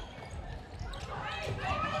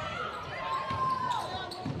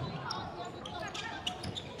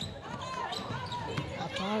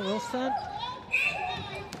 Hi, Wilson.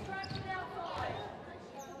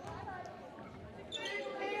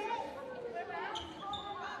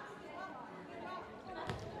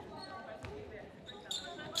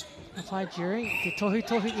 Hi, Jerry. Te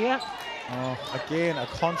tohu, yeah. Oh, again, a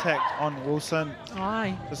contact on Wilson.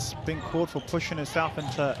 Aye. Just being called for pushing herself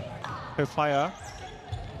into her player.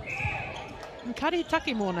 Kari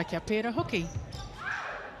take mōna kia pēra hoki.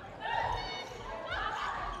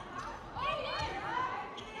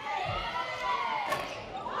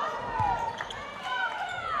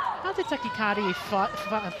 How te taki kari I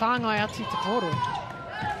whāngai atu te poro?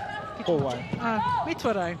 Hallway. Me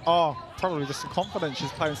tuarau. Oh, probably just the confidence.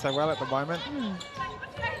 She's playing so well at the moment.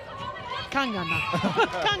 Kangana.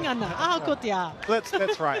 Kangana. Ko te a.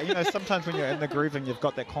 That's right. You know, sometimes when you're in the groove and you've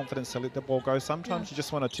got that confidence to let the ball go, sometimes you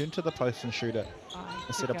just want to turn to the post and shoot it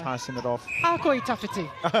instead of passing it off. Ko I tawhiti.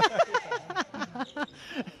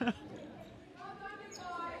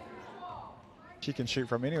 She can shoot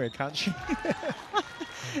from anywhere, can't she?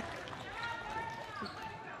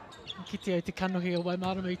 Ki te au te kanohi o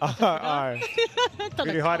Waimarama I Ai.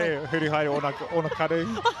 Huri haere ona karu.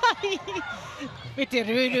 Me te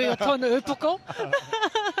rūrui o tōna upoko.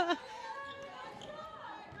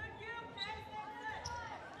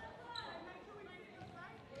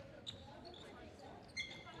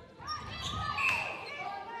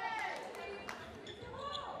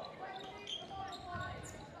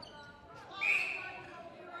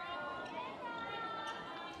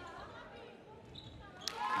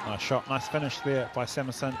 Nice shot, nice finish there by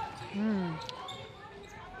Samuelson.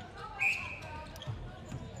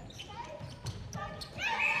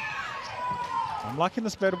 I'm liking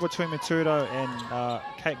this battle between Mituro and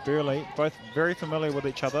Kate Burley, both very familiar with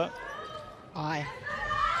each other. Aye.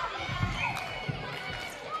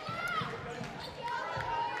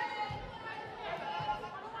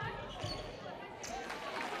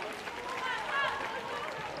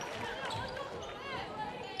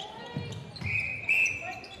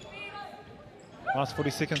 Last 40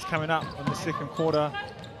 seconds coming up in the second quarter.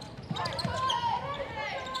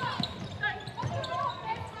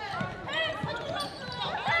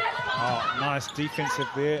 Oh, nice defensive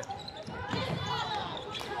there.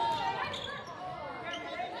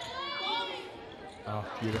 Oh,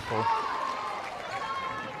 beautiful.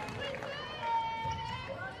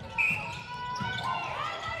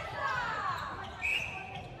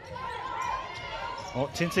 Oh,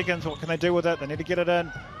 10 seconds, what can they do with it? They need to get it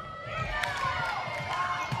in.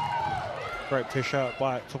 Great pressure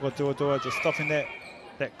by Tokaduadua, just stopping that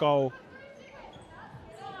goal.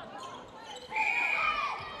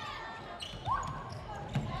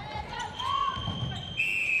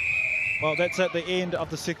 Well, that's at the end of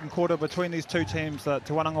the second quarter between these two teams, the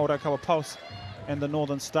Te Wananga Orokawa Pulse and the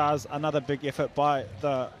Northern Stars. Another big effort by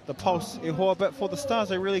the Pulse, Ihoa, but for the Stars,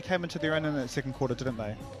 they really came into their own in that second quarter, didn't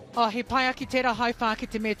they? Oh, he pai aki tērā haiwha ki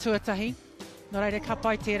te mea tuatahi. Nō reira ka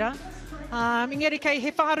pai tērā. Engari kei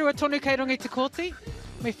he whaarua tonu kei rongi te kōti.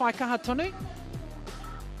 Me whai kaha tonu.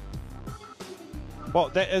 Well,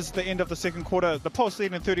 that is the end of the second quarter. The Pulse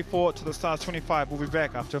leading 34 to the Stars 25. We'll be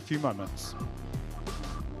back after a few moments.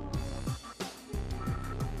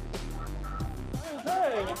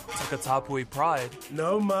 Takatapui Pride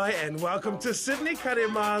No mai and welcome to Sydney,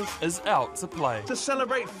 Karemas. is out to play. To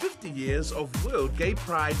celebrate 50 years of World Gay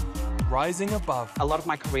Pride. Rising above A lot of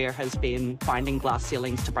my career has been finding glass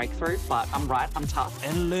ceilings to break through, but I'm tough.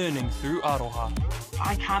 and learning through aroha.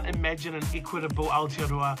 I can't imagine an equitable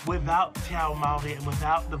Aotearoa without Te Ao Māori and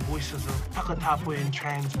without the voices of Takatapui and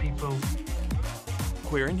trans people.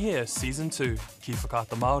 Queer in Here Season 2, Ki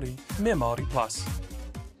Whakaata Māori, me Māori Plus.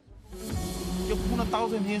 Your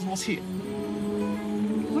 1,000 years was here.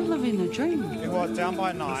 We're living a dream. Down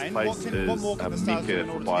by 9. This What place more can the is a Stars do mecca in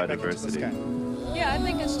for order to get back into this biodiversity. game? Yeah, I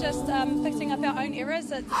think it's just fixing up our own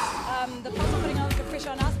errors. It's the players are putting a lot of pressure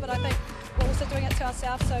on us, but I think we're also doing it to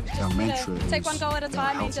ourselves. So Our just mantra take one is goal at a our time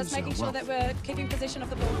and health just is making our sure that we're keeping possession of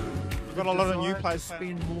the ball. We've got a lot of new Desire players. to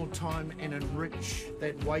spend more time and enrich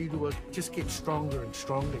that wairua, just get stronger and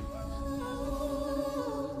stronger.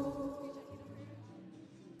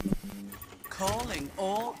 Calling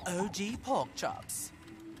all OG pork chops.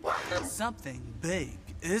 Something big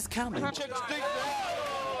is coming.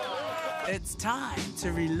 It's time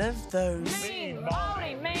to relive those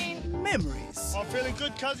memories. I'm feeling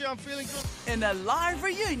good, Cuzzy, I'm feeling good. In a live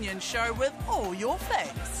reunion show with all your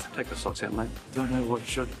faves. Take the socks out, mate. Don't know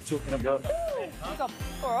what you're talking about.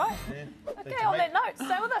 All right. Okay, on that note,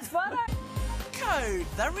 stay with us, Friday. Code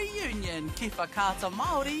the reunion. Ki whakaata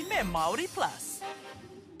Māori me Māori Plus.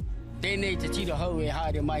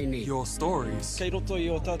 Your stories Kei roto I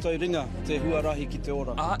o tātou ringa, te huarahi ki te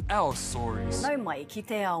ora. are our stories. Nau mai ki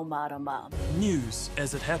te ao marama. News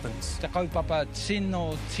as it happens. Te kaupapa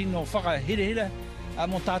tino whakaherehera a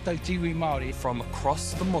mo tātou tiwi Māori. From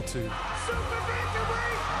across the motu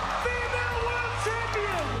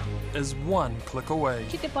is one click away.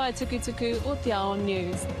 Ki te pai tukutuku o te ao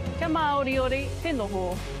news. Ka Māori ori, te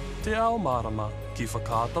noho. Te ao marama ki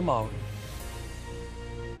whakaata Māori.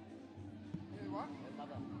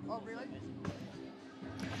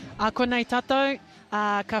 Ko nei tātou,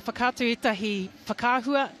 ka whakātu i tahi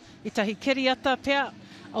whakāhua, i tahi kiriata pea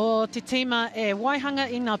o te tīma e waihanga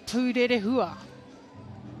i ngā pūrere hua.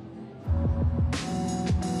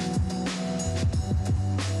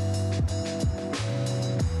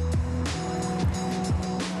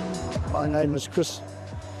 My name is Chris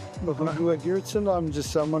Mahua Gerritsen. I'm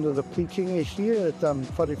just one of the pikinga here at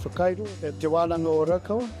Whare Whakairo at Te Wānanga o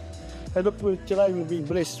Rakawa. Hey, look, today we've been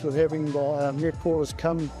blessed with having our netballers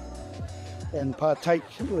come and partake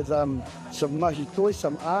with some mahi toi,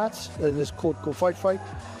 some arts in this court called Whaiwhai,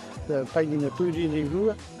 the painting the pūrere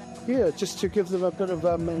hua. Yeah, just to give them a bit of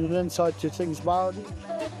an insight to things Māori.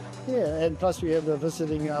 Yeah, and plus we have a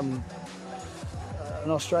visiting an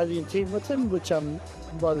Australian team with them, which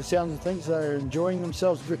by the sound of things they're enjoying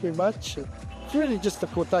themselves very much. It's really just the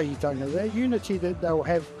kotahitanga, that unity that they'll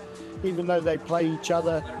have even though they play each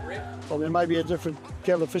other. Well, there may be a different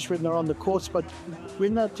kettle of fish when they're on the courts, but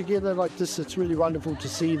when they're together like this, it's really wonderful to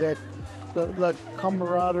see that the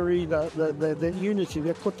camaraderie, the unity,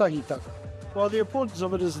 the kotahitanga. Well, the importance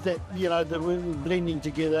of it is that, you know, that we're blending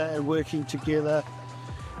together and working together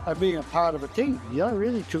and being a part of a team, you know,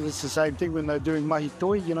 really, because it's the same thing when they're doing mahi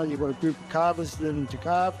toi, you know, you've got a group of carvers learning to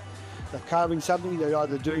carve, they're carving something, they're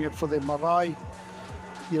either doing it for their marae,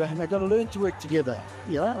 you know, and they've got to learn to work together,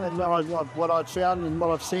 you know, and what I've found and what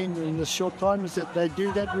I've seen in this short time is that they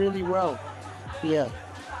do that really well, yeah,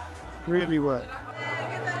 really well.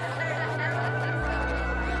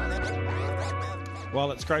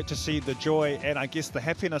 Well, it's great to see the joy and I guess the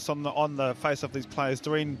happiness on the face of these players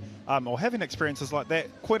doing or having experiences like that.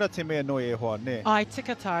 Koera te mea noi e hoa, ne? Ai,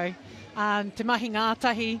 tika tau. Te mahi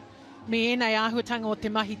ngātahi, me enei āhuatanga o te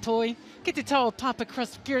mahi toi. Ki te tau o Papa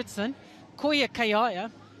Chris Gerritsen, koia kei aia,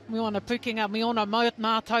 me ona pukinga, me ona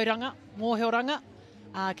mātauranga, mōheoranga,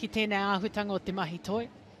 ki tēnei āhuatanga o te mahi toi.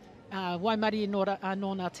 Waimari nō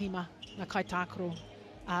nā tīma, nā kaitākaro,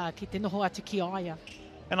 ki te noho atu ki aia.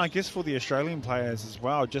 And I guess for the Australian players as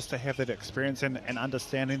well, just to have that experience and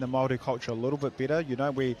understanding the Māori culture a little bit better. You know,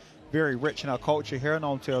 we're very rich in our culture here in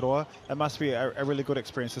Aotearoa. It must be a really good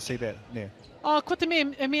experience to see that. Yeah. Ko te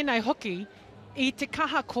mea nei hoki, I te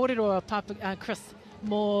kaha kōrero a Papa Chris,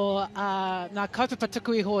 mō nā kaupapa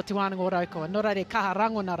tuku iho o te wānanga o Raukawa. Nō reire kaha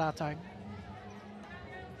rango nā rātou.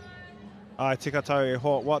 Ai, tika tau e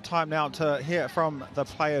hoa. Well, time now to hear from the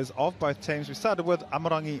players of both teams. We started with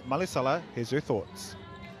Amarangi Malisala. Here's her thoughts.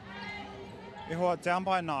 Down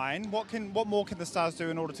by 9. What more can the Stars do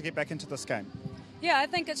in order to get back into this game? Yeah, I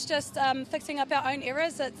think it's just fixing up our own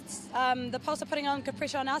errors. It's the Pulse are putting on good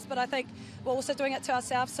pressure on us, but I think we're also doing it to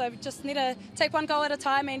ourselves. So we just need to take one goal at a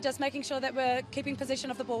time and just making sure that we're keeping possession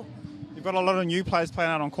of the ball. You've got a lot of new players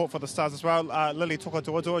playing out on court for the Stars as well. Lily Toka,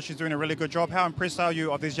 she's doing a really good job. How impressed are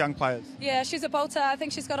you of these young players? Yeah, she's a bolter. I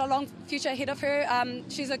think she's got a long future ahead of her.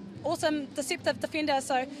 She's an awesome, deceptive defender,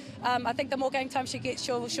 so I think the more game time she gets,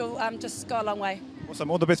 she'll just go a long way.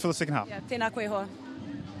 Awesome. All the best for the second half. Yeah, tēnā koe hoa.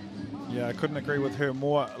 Yeah, I couldn't agree with her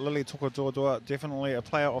more. Lily Toka, definitely a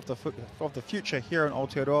player of the future here in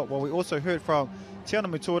Aotearoa. Well, we also heard from Tiana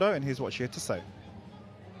Mutoro, and here's what she had to say.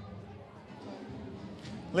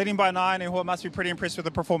 Leading by 9, and must be pretty impressed with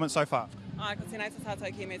the performance so far. Ko tēnei te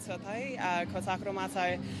tātou ki me tuatai, ko tākaro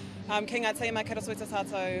mātou. Ki ngā tīma kera sui te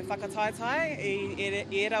tātou whakataitai,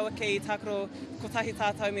 I rawa ki tākaro ko tahi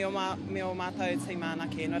tātou me o mātou tīma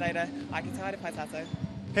anake. No reira, ai ki te haere pai tātou.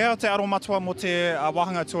 Hea te aro matua mo te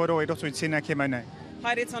wahanga tuaro I roto I tēnā ke maunei?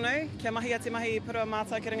 Haere tonu, kia mahi a te mahi purua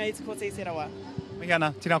mātou ki ringa I te koti I te rawa.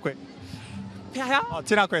 Miana, tēnā koe. Pia hea? Oh,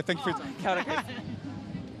 tēnā koe, thank you for your time. Kia ora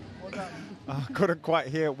koe. Couldn't quite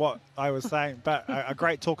hear what I was saying, but a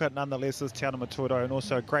great talker nonetheless is Tiana Matuaro, and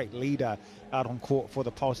also a great leader out on court for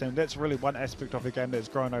the Pulse, and that's really one aspect of the game that's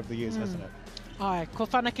grown over the years, hasn't it? Ai, ko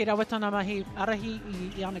whanake rawatana mahi arahi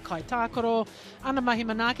I ana kai tākaro, ana mahi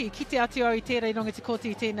manaki I kite atu au I tērā I ronga te koti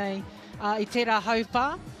I tēnei, I tērā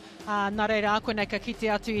haupā, nā reira a koe nei ka kite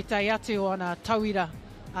atu I tei atu o ana tauira,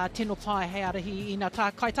 tino pai hei arahi I nā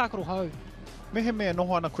kai tākaro hau. Mehe mea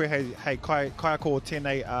noho ana koe hei kai ako o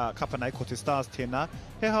tēnei kapa nei ko te Stars tēnā.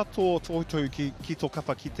 He ha tō tō ki tō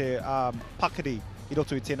kapa ki te pakari I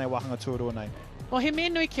roto I tēnei wahanga tuaroa nei? O he mea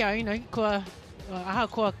nui ki au,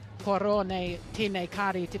 kua roa nei tēnei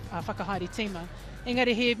kāri te whakahaere tīma.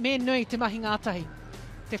 Engari he mea nui te mahi ngātahi,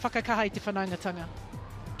 te whakakaha I te whanaungatanga.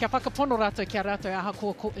 Kia whakapono rātou kia rātou aha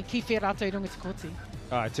ki whē rātou I runga te koti.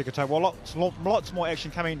 All right, take a time. Well, lots more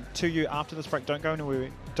action coming to you after this break. Don't go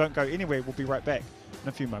anywhere. We'll be right back in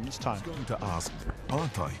a few moments' time. Going to ask,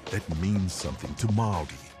 Pātai, that means something to Māori.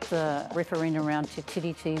 The referendum around Te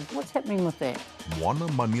Tiriti, what's happening with that?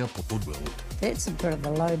 Moana mania potodwell. That's a bit of a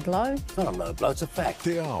low blow. It's not a low blow, it's a fact.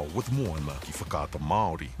 Te ao with Moana ki whakaata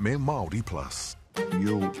Māori me Māori Plus.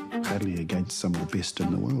 You're battling against some of the best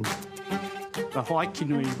in the world. The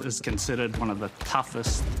Haikinui is considered one of the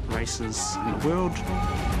toughest races in the world.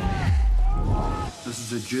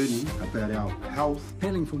 This is a journey about our health.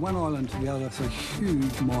 Paddling from one island to the other, it's a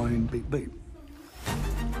huge mind beep beep.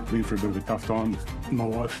 Been for a bit of a tough time. My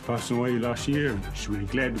wife passed away last year, and she's really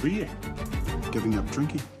glad to be here. Giving up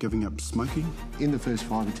drinking, giving up smoking. In the first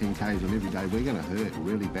 5 or 10 Ks on every day, we're going to hurt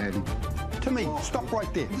really badly. To me, stop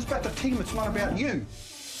right there. This is about the team, it's not about you.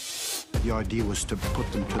 The idea was to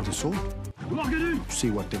put them to the sword.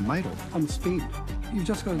 See what they're made of. On speed. You've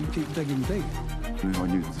just got to keep digging deep. I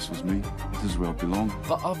knew this was me. This is where I belong.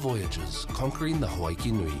 For our voyages, conquering the Hawaii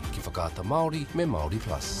Nui, ki whakaata Māori me Māori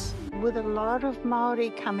Plus. With a lot of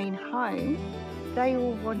Māori coming home, they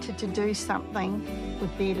all wanted to do something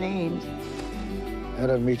with their land. I had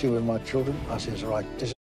a meeting with my children. I says, right,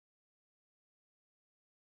 this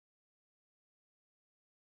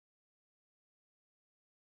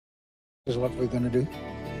is what we're going to do.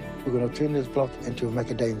 We're going to turn this block into a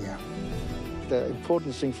macadamia. The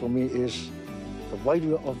important thing for me is the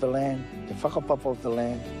wairu of the land, the whakapapa of the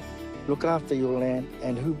land. Look after your land,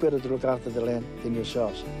 and who better to look after the land than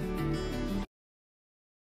yourselves?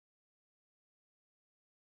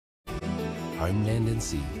 Homeland and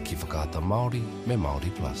Sea, ki whakaata Māori me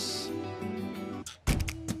Māori Plus.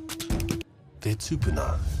 Their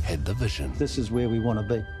tupuna had the vision. This is where we want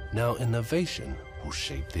to be. Now innovation will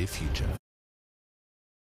shape their future.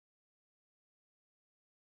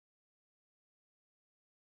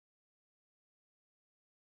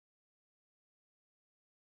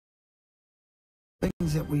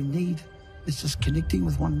 Things that we need is just connecting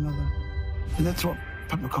with one another. And that's what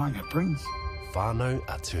Papakainga brings. Whānau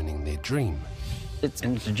are turning their dream. It's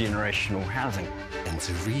intergenerational housing.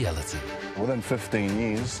 Into reality. Within 15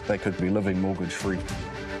 years, they could be living mortgage-free.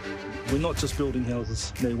 We're not just building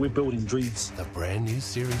houses, no, we're building dreams. The brand new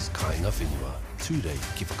series Kainga Whenua. 2-day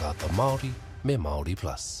ki whakaata Māori me Māori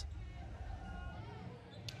Plus.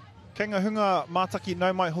 Kei ngā hunga mātaki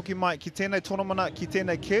nau mai hoki mai ki tēnei tonomana, ki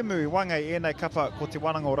tēnei kēmu wangei ēnei kapa ko te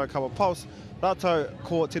Wananga Ora Kawa Pulse. Rātou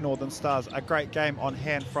ko te Northern Stars, a great game on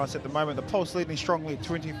hand for us at the moment. The Pulse leading strongly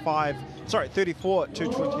 34 to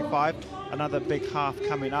 25. Another big half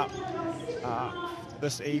coming up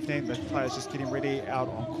this evening. The players just getting ready out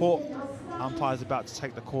on court. Umpires about to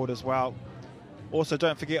take the court as well. Also,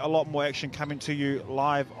 don't forget, a lot more action coming to you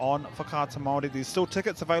live on Whakaata Māori. There's still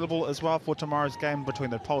tickets available as well for tomorrow's game between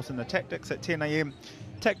the Pulse and the Tactics at 10 a.m.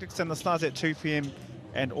 Tactics and the Stars at 2 p.m.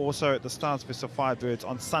 and also the Stars vs Firebirds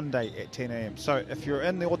on Sunday at 10 a.m. So if you're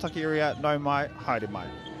in the Otaki area, no mai, haere mai.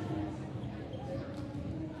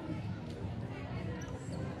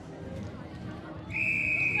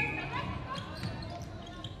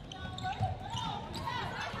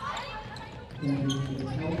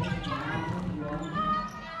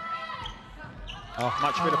 Oh,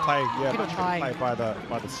 much better play. Yeah, much better play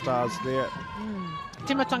by the Stars there.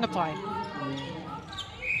 Timatanga pai.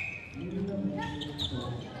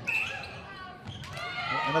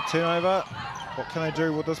 And a turnover. What can they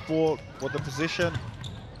do with this ball, with the possession?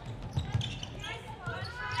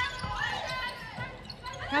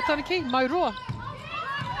 How Otaki, Mauroa.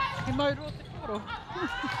 He Mauroa te koro.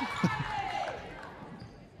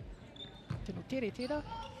 Tino tere tera.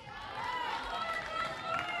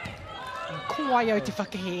 Kuai au te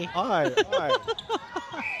whakahe. Ai.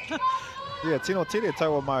 Yeah, tino tere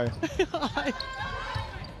taua mai.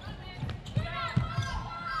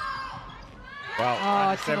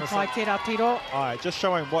 Wow. Tino pai tera tiro. Aye, just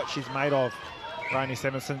showing what she's made of. Raini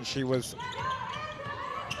Samuelson, she was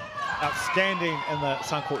outstanding in the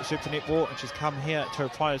Suncourt Super Netball, and she's come here to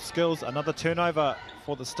apply her skills. Another turnover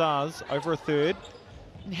for the Stars, over a third.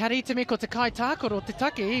 Hari te me ko te kai tākoro te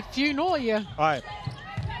take, few no ia. Aye.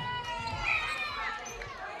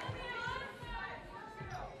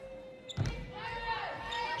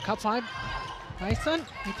 Ka whai, Mason,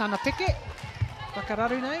 i tāna peke,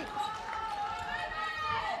 whakararu nei.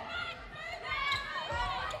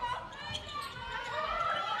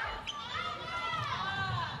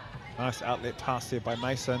 Nice outlet pass there by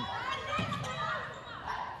Mason.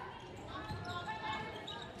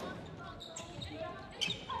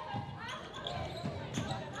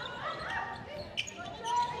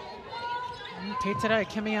 Tētera e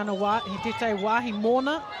kemi ana wā, he tētai wāhi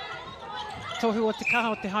mōna, tohu o te kaha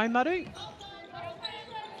o te haumaru.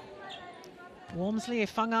 Wormsley e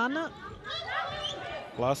whanga ana.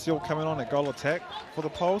 Glacial coming on at goal attack for the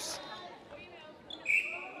Pulse.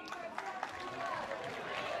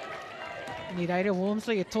 Ni reira,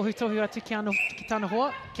 Wormsley e tohu atu ki tāna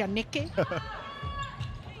hoa, kia neke.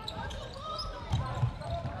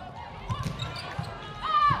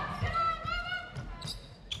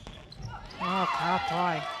 Oh, ka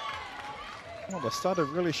pai. Well, they started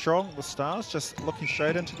really strong, the Stars, just looking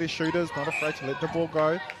straight into their shooters, not afraid to let the ball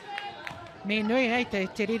go. Me nui, hei, te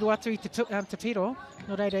riro atu I te piro,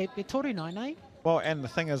 no reira e toru nai, nei? Well, and the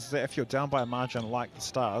thing is that if you're down by a margin like the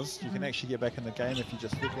Stars, you can actually get back in the game if you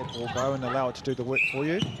just let that ball go and allow it to do the work for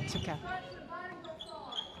you. Tika.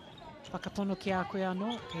 Whakatono ki a koe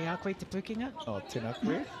anō, ki a koe te pukinga. Oh, tēnā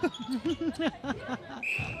koe.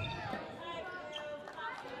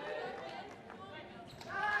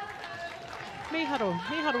 Miharo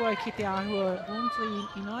au ki te āhua Wormsley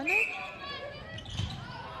I nai nei.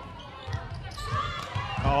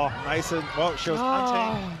 Oh, Mason, well, she was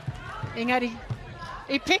hunting. Engari,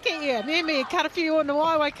 I peke ia, me karawhi o na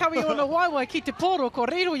waiwai, kawi o na waiwai ki te poro, ko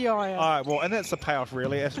riro i aia. All right, well, and that's the payoff,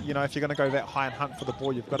 really. If you're going to go that high and hunt for the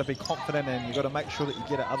ball, you've got to be confident and you've got to make sure that you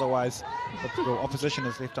get it. Otherwise, your opposition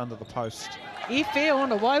is left under the post. I whea o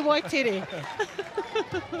na waiwai tere.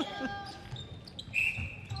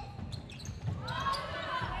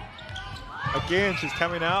 Again, she's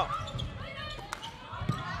coming out.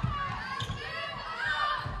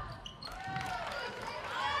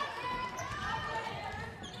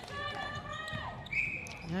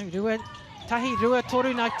 No, tahi rua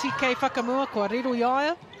toru nā TK whakamua, kua riro I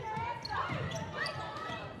aia.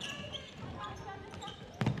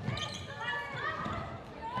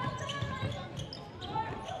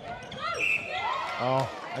 Oh,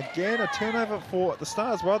 again, a turnover for the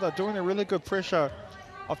Stars. Well, they're doing a really good pressure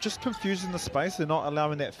of just confusing the space. They're not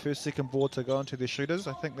allowing that first, second ball to go into their shooters.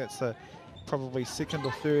 I think that's probably second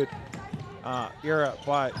or third error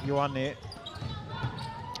by Ioane.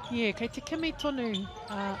 Yeah, kei te kimi tonu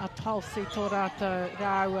a Pulse I tō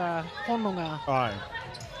rāu hononga. Ai.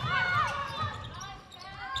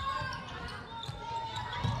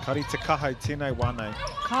 Kari te kahau tēnei wane.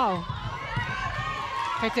 Kao.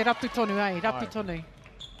 Kei te rapu tonu rapu tonu.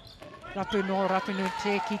 Rapu no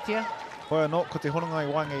te kitea. Koe anō, ko te hononga I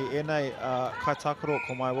wangi enei kai tākaro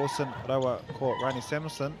ko Mai Wilson, raua ko Raini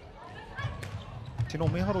Samuelson. Tino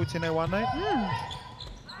miharo I tēnei wane.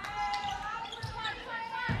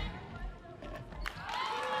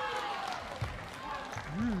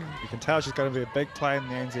 You can tell she's going to be a big player in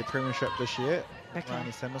the NZ Premiership this year,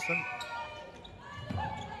 Raini Samuelson.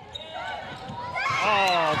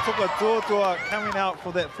 Oh, took a tuatua coming out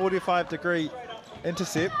for that 45-degree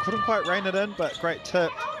intercept. Couldn't quite rein it in, but great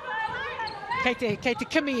tip. Kei te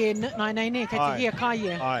kimi e nai nei, kei te hia kai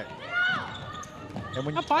e. Aye. And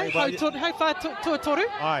when you play well, hau wha tuatoru.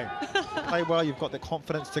 Aye. Play well, you've got the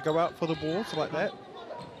confidence to go out for the balls like that.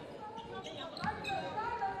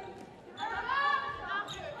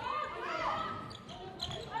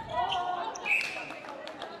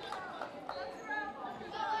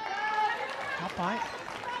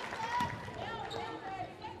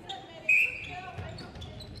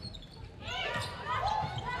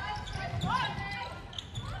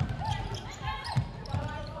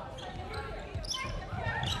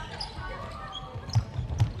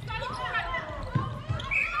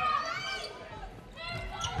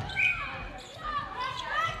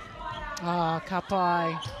 ka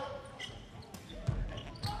pai.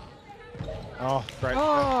 Oh, great.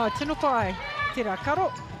 Oh, tino pai. Tira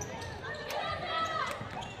karo.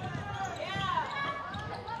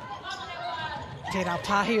 Tira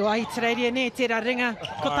pahi o ai te reiria ne, tira ringa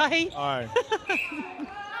kotahi. Ai.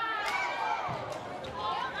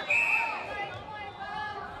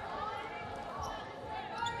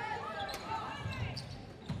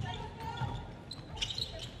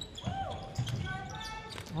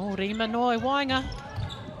 Oh, Rima no e wainga.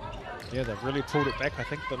 Yeah, they've really pulled it back. I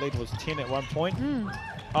think the lead was 10 at one point. Mm.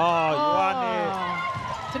 Oh,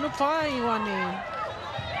 Ioane. Tino pai, Ioane.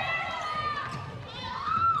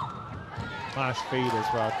 Nice feed as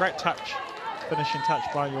well. Great touch. Finishing touch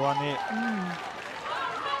by Ioane.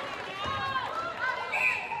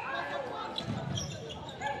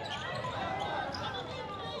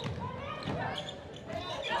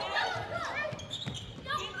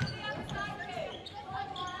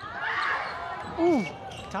 Ooh,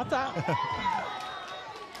 tata.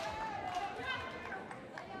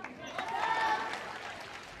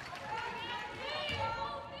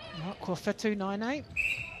 Ko whetu 9-8.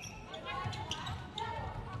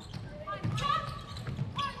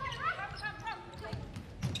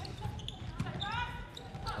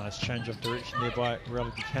 Nice change of direction there by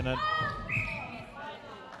Riley Buchanan.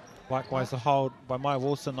 Likewise, the hold by Mai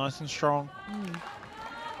Wilson, nice and strong.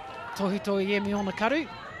 Tohi tohi e mi ona karu.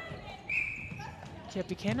 Kia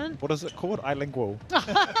Buchanan. What is it called? Ilingual.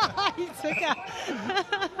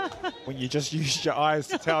 When you just use your eyes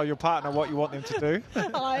to tell your partner what you want them to do.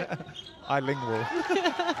 Ilingual.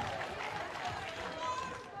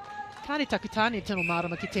 Kāre takutani tino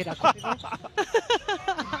marama ki tērā kōrero.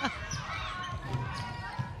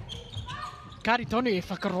 Kāre tonu e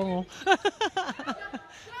whakarongo.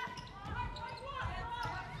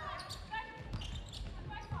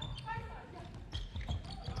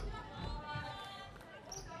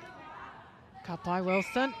 Ka pai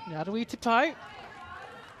Wilson, Yarui te pau.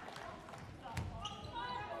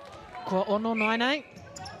 Kua ono 9-8.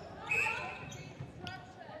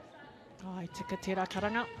 Ai, tika tērā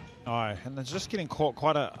karanga. Aye, and they're just getting caught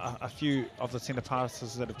quite a few of the centre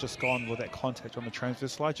passes that have just gone with that contact on the transfer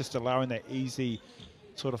slide, just allowing that easy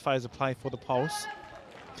sort of phase of play for the Pulse.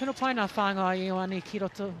 Tino pai nā whāngai e ane ki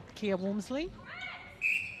roto Kia Wormsley.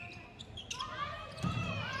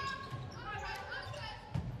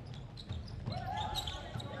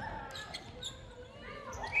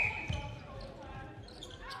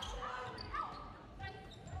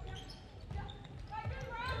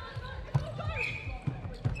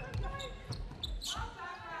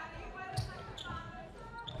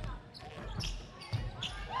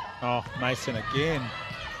 Oh, Mason again.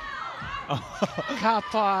 Ka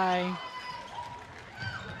pai.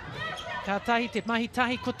 Ka tahi te mahi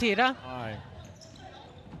tahi ko tērā. Aye.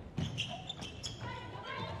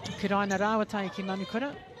 Kiraina rāwa tahi ki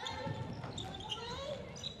Manukura.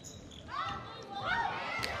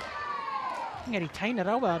 Ngari taina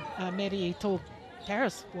rawa Mary e tō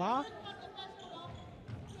Paris, wā.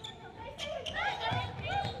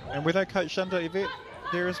 And were they coached under Yvette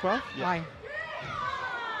there as well? Aye.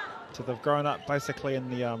 So they've grown up basically in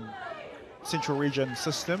the Central Region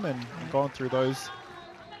system and gone through those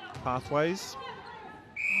pathways.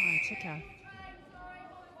 Ai, tika.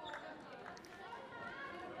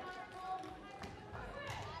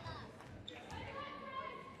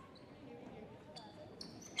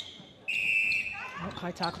 Oh,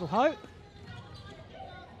 kai tākaro hau.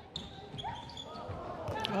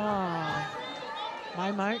 Oh,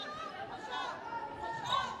 mai mau.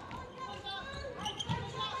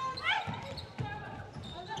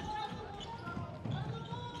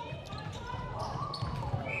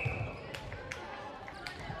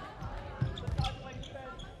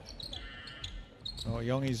 Oh,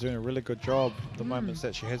 Yongi's doing a really good job the moments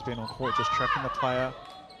that she has been on court, just tracking the player.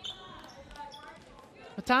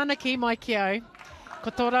 O tāna ki mai ki au,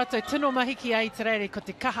 ko tō rātou tino mahi ki ai te reire, ko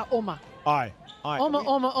te kaha oma. Aye, aye.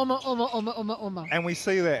 Oma. And we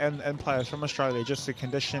see that in players from Australia, just the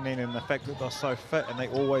conditioning and the fact that they're so fit and they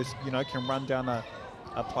always, you know, can run down a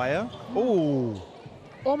player. Ooh.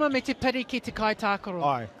 Oma me te piri ki te kai tākaro.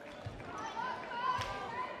 Aye.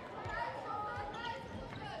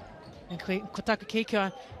 And ko taka ki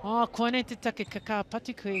kia, koene te take ka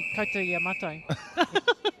patu koe koutou i a matai.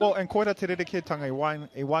 Well, and koera te rerekētanga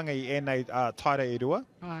i wangi e nei taira e rua.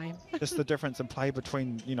 Aye. Just the difference in play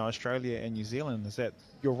between, you know, Australia and New Zealand is that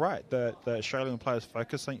you're right. The Australian players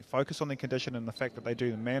focus on their condition and the fact that they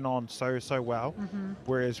do the man on so well,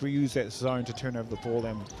 whereas we use that zone to turn over the ball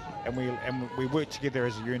and we work together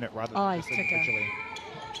as a unit rather than just individually.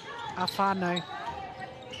 A whānau.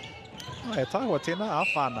 Oh, e taua tēnā, a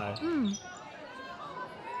whānau.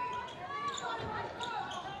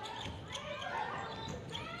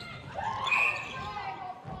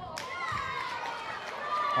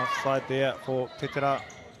 Offside there for Petera.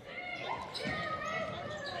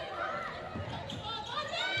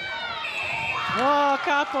 Oh,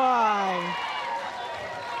 ka pai.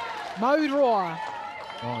 Mauroa.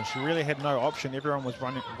 Oh, and she really had no option. Everyone was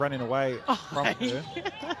running away from her.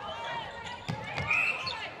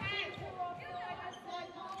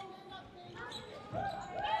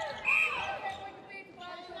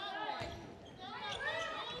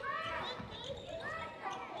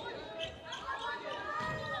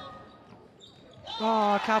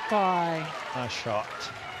 Oh, ka pai. Nice shot.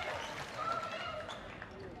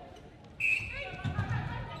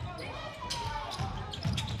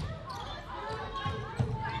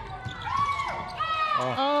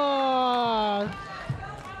 Oh.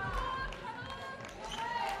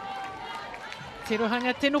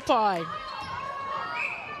 Tirohanga tino pai.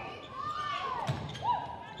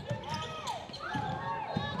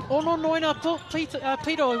 Ono noina Pito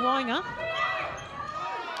I wainga.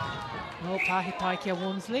 Oh, pahi pai kia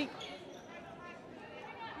Wormsley.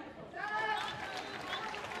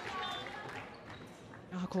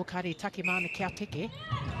 Ko kari take mana kia peke.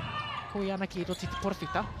 Ko ana ki roti te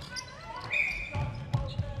porfita.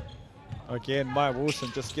 Again, Maya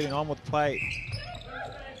Wilson just getting on with play.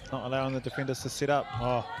 Not allowing the defenders to set up.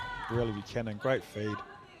 Oh, really Buchanan, great feed.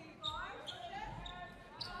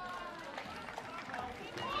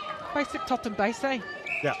 Basic top and base, eh?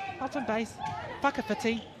 Yeah. Top and base.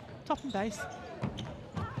 Whakawhiti. Top and base.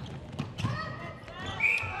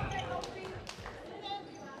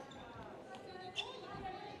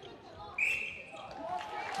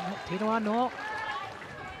 Tino anō.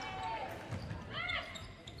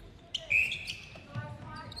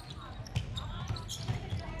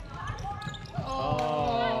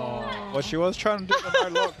 Well, she was trying to do the no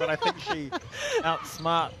look, but I think she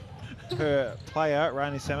outsmart her player,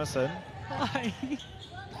 Rani Samuelson.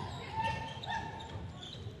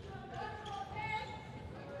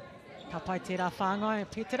 Ka pai tērā whāngai,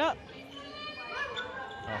 Petera.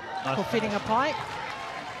 Nice. Ko whiringa pai.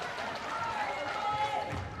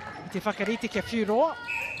 I te whakarite kia whiuroa.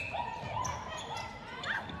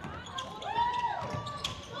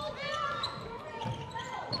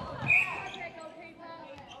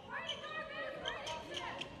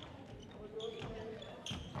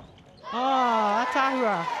 Oh,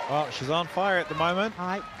 Atahua. Well, she's on fire at the moment.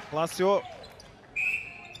 Aye. Lasio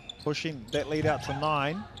pushing that lead out to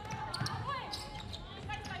 9.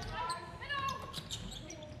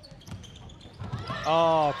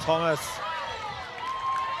 Oh, Thomas.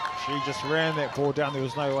 She just ran that ball down. There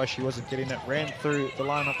was no way she wasn't getting it. Ran through the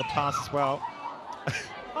line of the pass as well.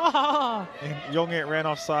 Oh. And Yonget ran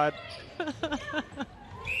offside.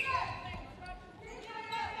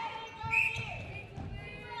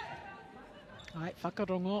 Ai,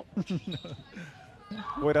 whakarongo.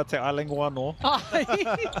 Wera te ailingo anō.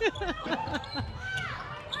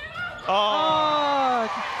 Oh.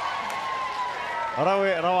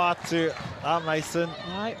 Arawe rawa atu a Mason.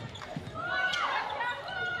 Ai.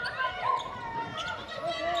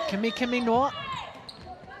 Kimi noa.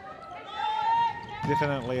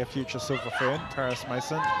 Definitely a future silver fern, Paris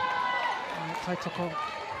Mason. Ai, taitoko.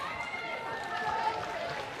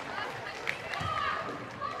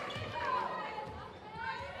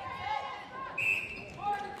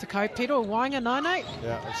 Te kaupiro, wainga 9-8.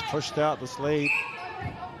 Yeah, it's pushed out this lead.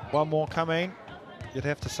 One more coming. You'd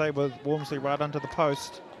have to say with Wormsley right under the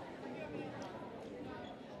post.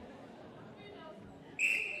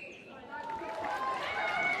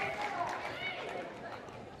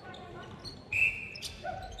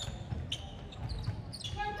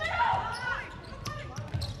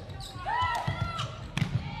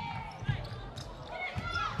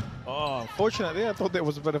 Oh, unfortunately, I thought that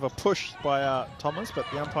was a bit of a push by Thomas, but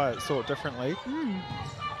the umpire saw it differently.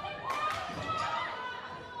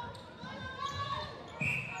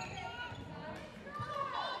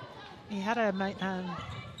 He had a Mason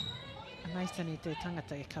I te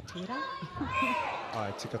tangata e kapira.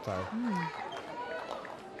 Ai, tikatai.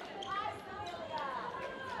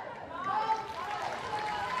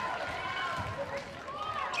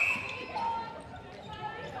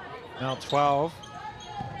 Now 12.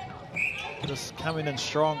 Just coming in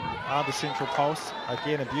strong are the Central Pulse.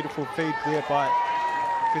 Again, a beautiful feed there by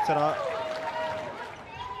Petera.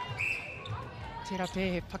 Tērā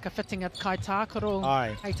pē, he whakawhitinga kai tākoro.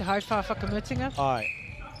 Ai. Hei te hauwha whakamutinga. Ai.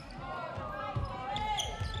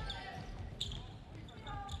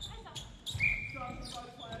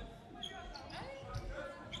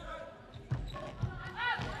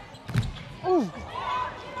 Ooh.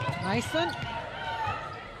 Mason.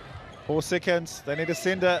 4 seconds. They need to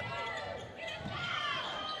send it.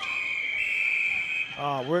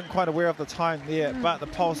 Weren't quite aware of the time there, but the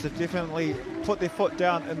Pulse have definitely put their foot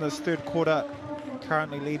down in this third quarter,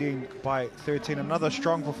 currently leading by 13. Another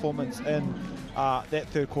strong performance in that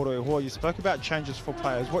third quarter. You spoke about changes for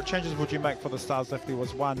players. What changes would you make for the Stars if there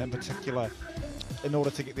was one in particular in order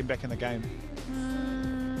to get them back in the game?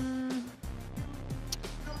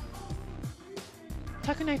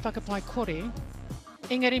 Taku nei whakapai kore,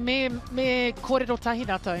 engari me kōrero tahi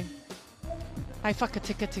rātou. Hei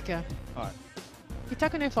whakatika. Right. I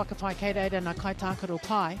taku nei whakapai kei reira nā kai tākaro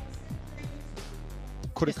pai.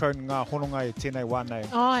 Kore kau ngā hononga i tēnei wā nei.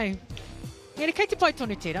 Ai. Engari kei te pai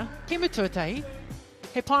tonu tērā, kemu tuatahi.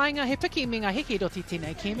 He painga, he piki me ngā hiki roti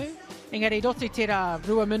tēnei kemu. Engari roti tērā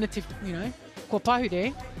rua minute, ko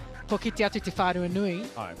pahure, ko kite atu te whārua nui.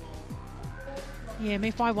 Ai. Yeah, me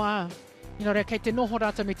whai wā. Rea, kei te noho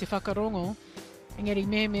rātou me te whakarongo, engari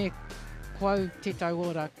me kouau te tau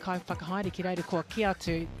ora kai whakahaere ki reira kua ki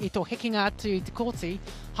atu i tō hekinga atu te kōti,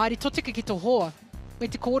 haere totika ki tō hoa, me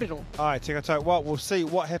te kōrero. Ai, tika tau. Well, we'll see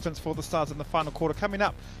what happens for the Stars in the final quarter. Coming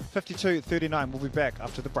up, 52-39. We'll be back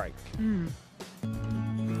after the break.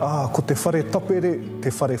 Ko te whare tapere, te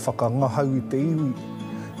whare whakangahau i te iwi,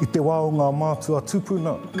 i te wā o ngā mātua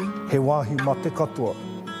tupuna, he wāhi mā te katoa.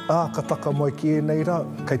 Ka taka mai ki e nei rā,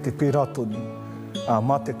 kei te pērā tonu.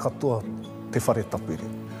 Mā te katoa, te whare tapere.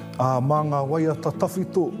 Mā ngā waiata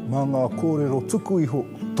tawhito, mā ngā kōrero tuku iho,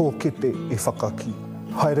 tō kete e whakaki.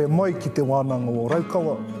 Haere mai ki te wānanga o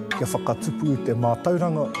Raukawa, kia whakatupu i te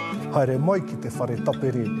mātauranga. Haere mai ki te whare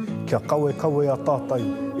tapere, kia kawe a tātai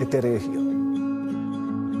e te rehia.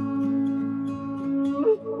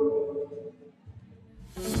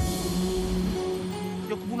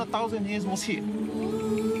 Yokubuna 1,000 years was here.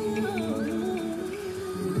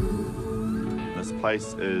 This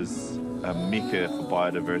place is a mecca for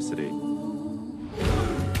biodiversity.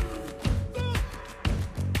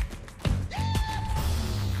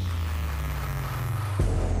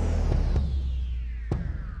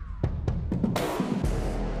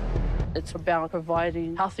 It's about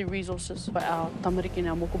providing healthy resources for our tamariki and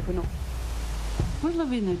our mokopuna. We're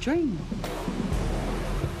living a dream.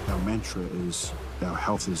 Our mantra is our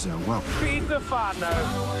health is our wealth.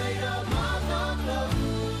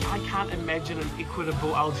 I can't imagine an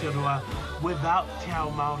equitable Aotearoa without te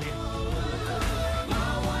ao Māori.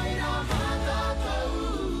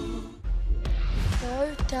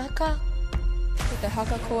 Ko te haka. Ko te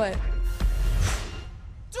haka koe.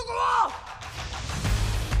 Tukuo!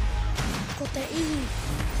 Ko te ihi.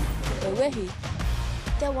 Ko te wehi.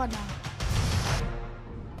 Te wana.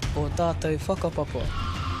 O tātou whakapapa.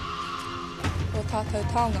 O tātou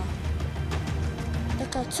taonga. Te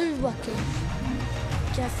ka tūwake.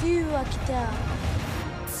 Kia whiua ki te ao.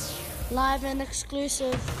 Live and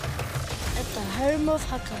exclusive at the home of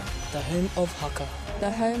haka. The home of haka.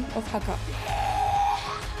 The home of haka.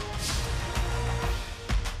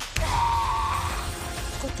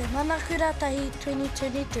 Ko te Manakura Tahi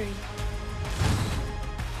 2023.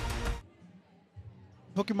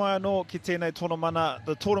 Hoki mai anō ki tēnei tono mana.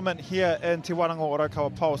 The tournament here in Te Wairanga o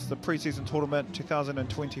Raukawa Pulse, the pre-season tournament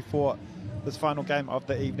 2024. This final game of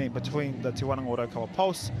the evening between the Te Wairanga o Raukawa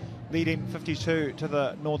Pulse, leading 52 to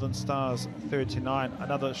the Northern Stars 39.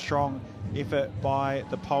 Another strong effort by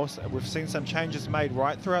the Pulse. We've seen some changes made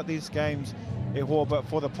right throughout these games, but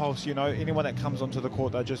for the Pulse, anyone that comes onto the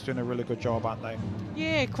court, they're just doing a really good job, aren't they?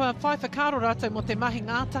 Yeah, kua whai whakaro rātou mo te mahi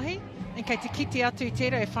ngātahi, en kei te kiti atu I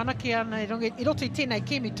tērā e whanaki ana I roto I tēnei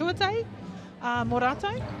kemi tuatahi mō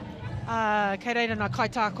rātou. Kei reira nā kai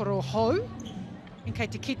tākoro hou, en kei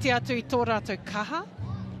te kiti atu I tō rātou kaha.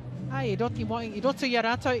 I roto I a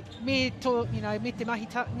rātou, me te mahi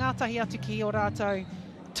ngātahi atu ki o rātou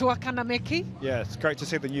tuakana meki. Yeah, it's great to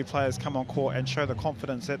see the new players come on court and show the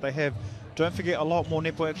confidence that they have. Don't forget, a lot more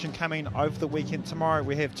netball action coming over the weekend. Tomorrow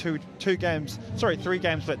we have three games,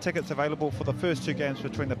 but tickets available for the first two games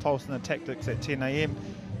between the Pulse and the Tactics at 10 a.m.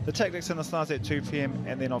 The Tactics and the Stars at 2 p.m.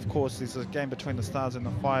 And then, of course, there's a game between the Stars and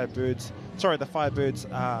the Firebirds. The Firebirds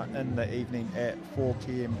are in the evening at 4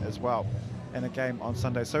 p.m. as well. And a game on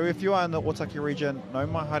Sunday. So if you are in the Otaki region, no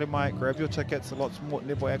mai haere mai, grab your tickets. Lots more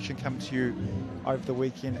netball action coming to you over the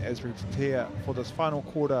weekend as we prepare for this final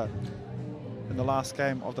quarter in the last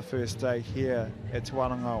game of the first day here at Te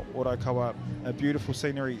Wairanga o Raukawa. A beautiful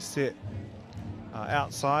scenery set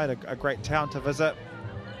outside, a great town to visit.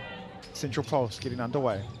 Central Pulse getting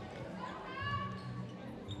underway.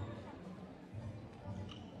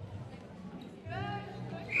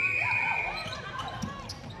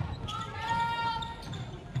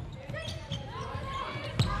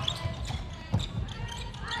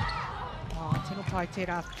 Tēnā pai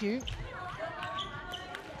tērā whiu.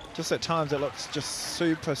 just at times it looks just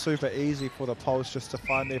super, super easy for the Poles just to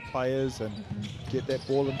find their players and get that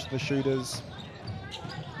ball into the shooters.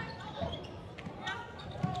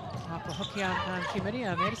 Hoki on Kimiri,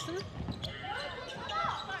 Madison.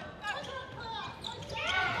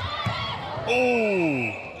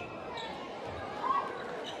 Oh!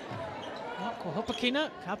 Ko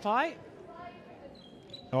Hopakina, ka pai.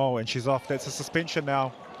 Oh, and she's off. That's a suspension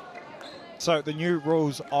now. So the new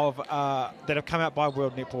rules of that have come out by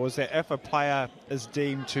World Netball is that if a player is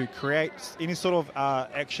deemed to create any sort of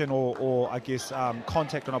action or I guess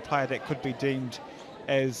contact on a player that could be deemed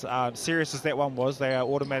as serious as that one was, they are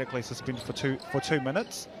automatically suspended for 2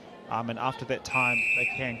 minutes, and after that time they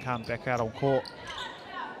can come back out on court.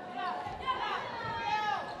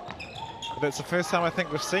 But that's the first time I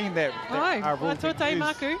think we've seen that rule being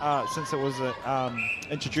used, since it was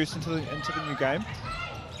introduced into the new game.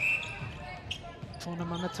 Tōna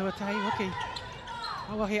mana tuatahi hoki.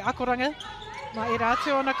 Awa he akoranga. Ma e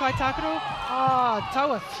rātu ona kai tākaro.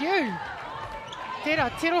 Taua whiu. Tērā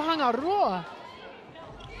tirohanga roa.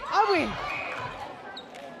 Awe.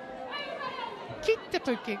 Ki te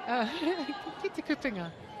puki. Ki te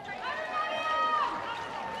kupinga.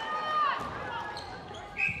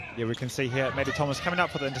 Yeah, we can see here Maddie Thomas coming up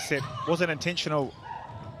for the intercept. Wasn't intentional,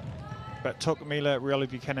 but took Mila Really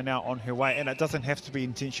Buchanan out on her way, and it doesn't have to be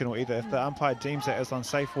intentional either. If the umpire deems it as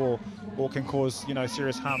unsafe or can cause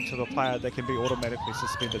serious harm to the player, they can be automatically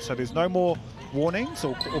suspended. So there's no more warnings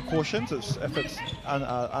or cautions. If it's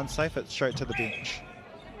unsafe, it's straight to the bench.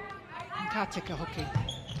 Ka tika hoki.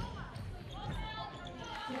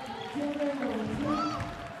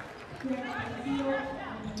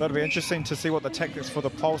 So it'll be interesting to see what the tactics for the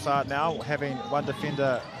Pulse are now, having one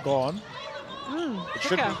defender gone. It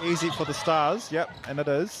should be easy for the Stars, yep, and it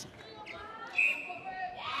is.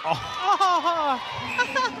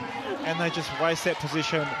 And they just waste that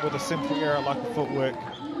position with a simple error like a footwork.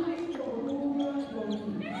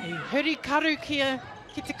 Huri karu kia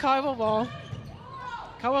ki te kaiwa wā.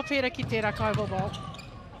 Kaua pēra ki tērā kaiwa wā.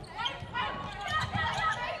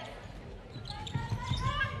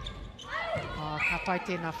 Ka pai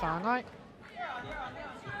tēnā whāngai.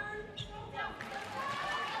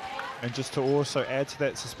 And just to also add to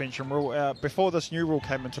that suspension rule, before this new rule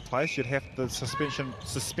came into place, you'd have the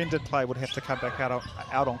suspended player would have to come back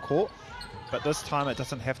out on court. But this time it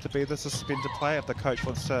doesn't have to be the suspended player. If the coach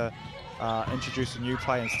wants to introduce a new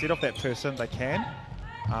player instead of that person, they can.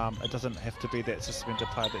 It doesn't have to be that suspended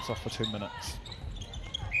player that's off for 2 minutes.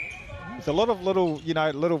 There's a lot of little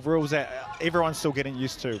rules that everyone's still getting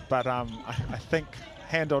used to. But I think,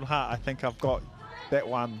 hand on heart, I think I've got that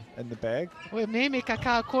one in the bag. Yes,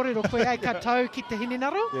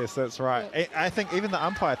 that's right. I think even the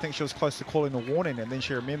umpire, I think she was close to calling a warning and then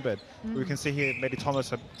she remembered. We can see here Maddie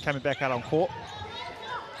Thomas coming back out on court.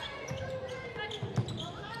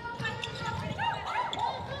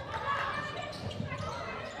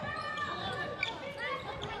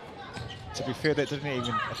 To be fair, that didn't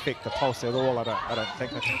even affect the Pulse at all. I don't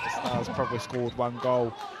think. I think the Stars probably scored 1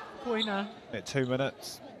 goal at 2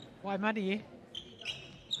 minutes. Wai mani.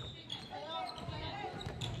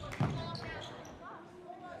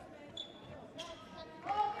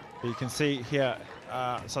 You can see here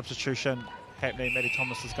substitution happening. Maddie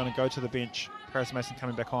Thomas is going to go to the bench. Paris Mason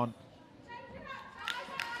coming back on.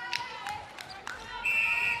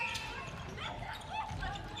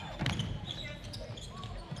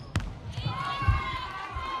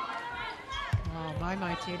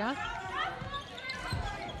 Mai tērā.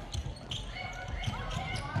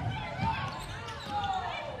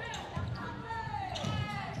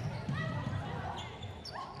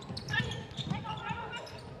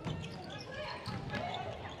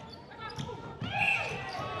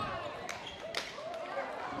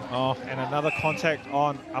 And another contact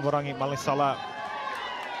on Amorangi Malisala.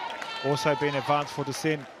 Also being advanced for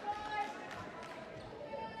descent.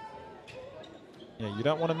 Yeah, you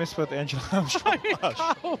don't want to mess with Angela Armstrong.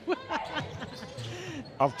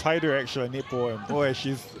 I've played her actually in netball, and boy,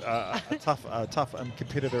 she's a tough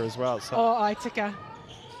competitor as well. So. Ai tika.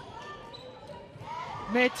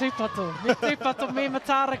 Me tūpato, me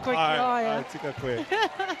matara koe ki aia. Ai tika koe.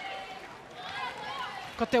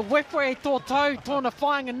 Ko te wepo e tō tau, tōna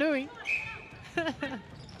whainga nui.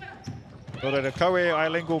 Nō reira, kaue ai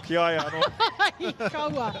lengo ki aia anō.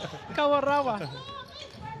 Kaua rawa.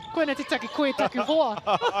 Koe na te taki koe taku hoa.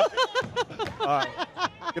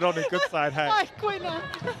 Get on the good side, hey. Ai, koe na.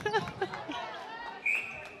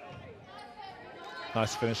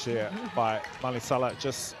 Nice finish there by Malisala,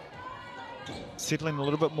 just settling a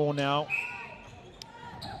little bit more now.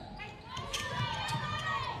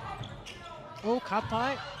 Oh, ka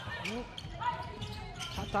pai.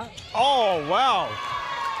 Ka Ota. Oh, wow.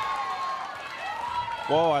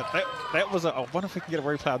 Well, that was I wonder if we can get a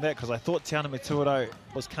replay on that, because I thought Te Ana Mituaro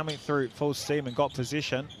was coming through full steam and got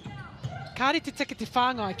possession. Kāre te tika te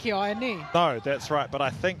whāngai ki ai, ne? No, that's right. But I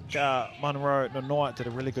think Monroe Nanoa did a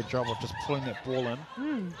really good job of just pulling that ball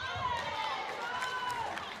in.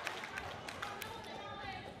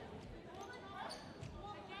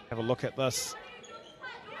 Have a look at this.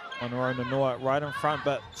 Monroe Nanoa right in front,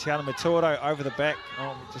 but Te Ana Mituaro over the back.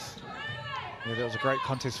 Oh, yeah, that was a great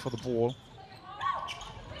contest for the ball.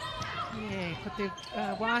 Yeah, ko te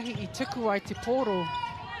wāhi I tuku ai te poro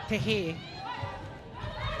te he.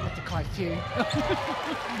 Not te kai whiu.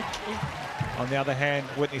 On the other hand,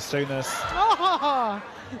 Whitney Souness. Oh!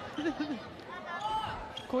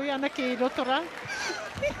 Koe ana ki rotora.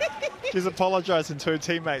 She's apologising to her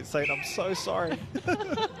teammates, saying, "I'm so sorry."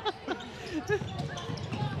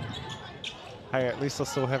 Hey, at least they're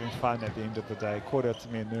still having fun at the end of the day. Kōrero te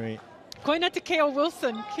mea nui. Koina te Keo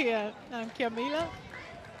Wilson kia Mila.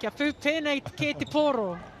 Kia whu pēnei ke te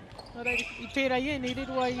poro. I pēra ia, ni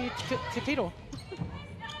reru ai te piro.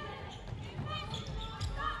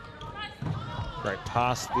 Great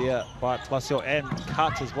pass there by Palacio, and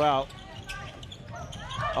cut as well.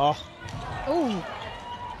 Oh. Ooh.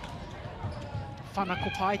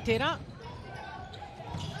 Whanako pai tērā.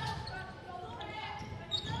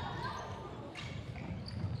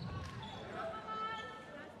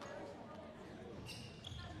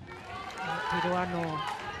 Tiro anō.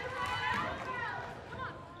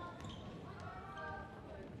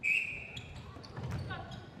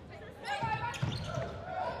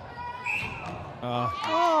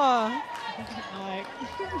 Oh.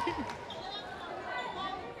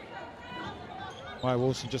 Maya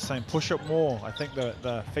Wilson just saying push it more. I think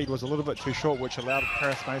the feed was a little bit too short, which allowed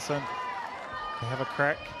Paris Mason to have a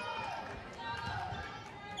crack.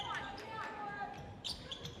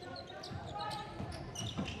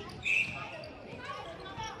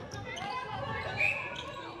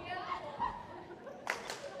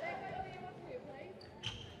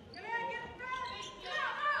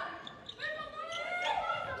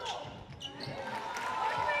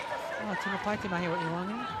 Oh, tino pai te mahi o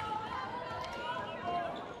Iwangi.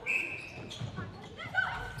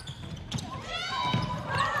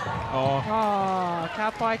 Oh,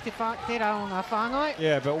 ka pai te tērā o ngā whāngai.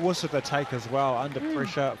 yeah, but also the take as well, under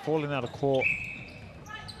pressure, falling out of court.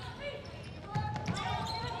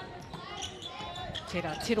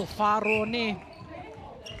 Tērā tiro whāro ne.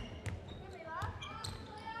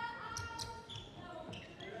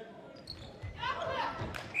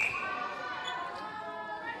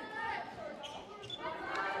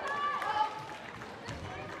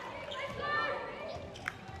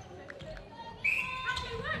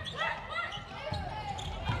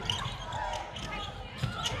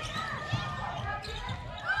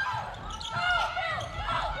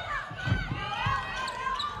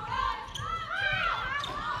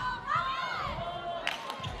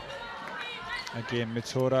 Again,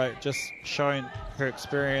 Mituaro just showing her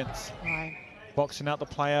experience, boxing out the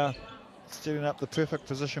player, setting up the perfect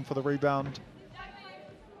position for the rebound.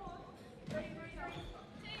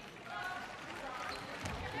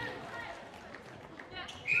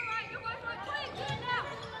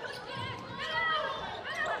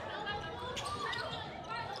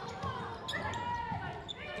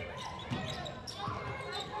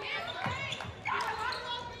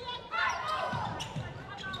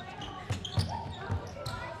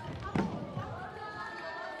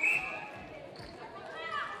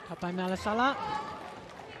 By Malasala.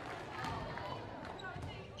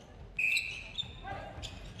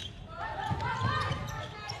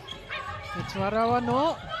 Mituaro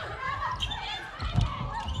anō.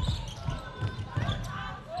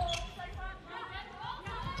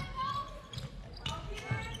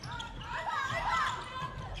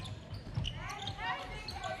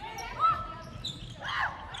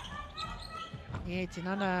 Yeah,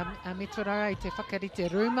 tinana Mituaro I te whakarite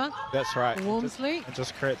Ruma. That's right. Wormsley. And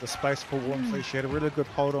just create the space for Wormsley. She had a really good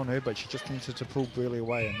hold on her, but she just needed to pull Burley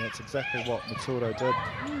away, and that's exactly what Mituaro did.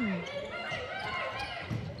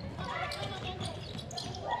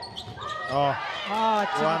 Oh,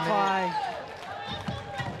 Tipai.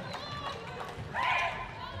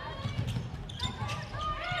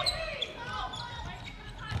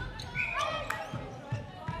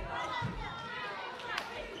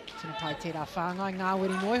 Tipai tērā whāngai, ngā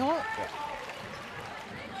wiri noiho.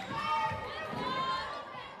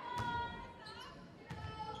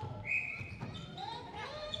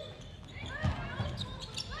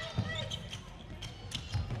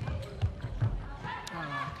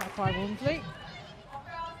 By Wormsley.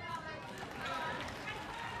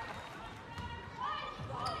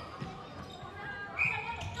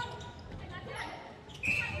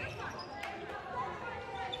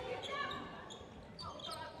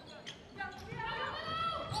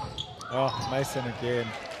 Oh, Mason again.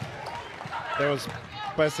 That was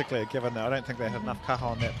basically a given there. I don't think they had enough kaha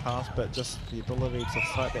on that pass, but just the ability to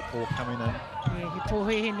sight that ball coming in. He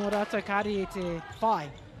pōhehe no rātou kāre e te whai.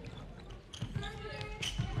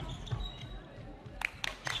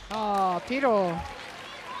 Oh, Piro.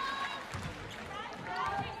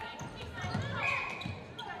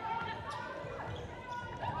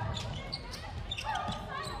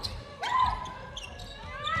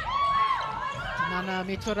 Nana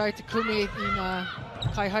me tōrau te kume I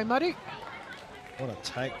ngā kai haumaru. What a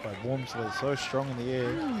take by Wormsley, so strong in the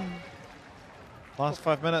air. Last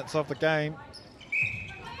 5 minutes of the game.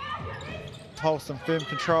 Pulse in firm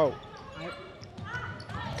control.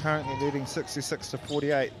 Currently leading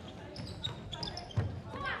 66-48.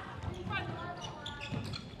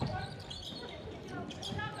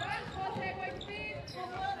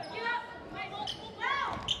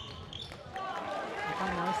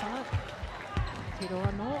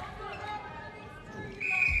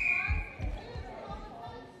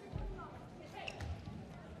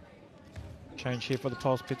 Change here for the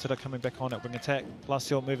Pulse. Petera coming back on at wing attack.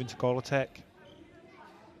 Blasio moving to goal attack.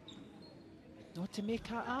 No te me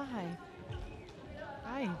ka ai.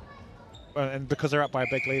 Ai. Well, and because they're up by a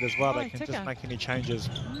big lead as well, they can just make any changes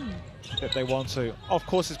that they want to. Of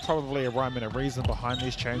course, there's probably a rhyme and a reason behind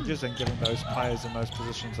these changes and giving those players in those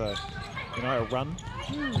positions a run,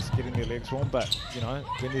 just getting their legs warm. But,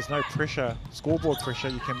 when there's no pressure, scoreboard pressure,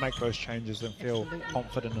 you can make those changes and feel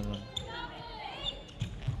confident in them.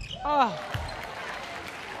 Oh.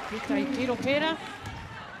 Kitai tiro pera.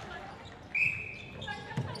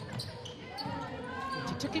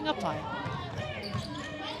 Te tukinga pai.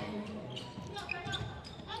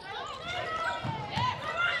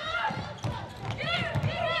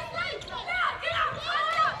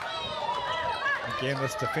 Again,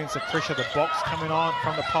 this defensive pressure, the box coming on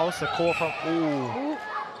from the Pulse, the core from, ooh.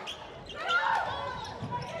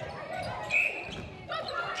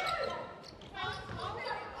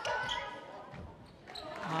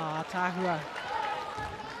 Tahua.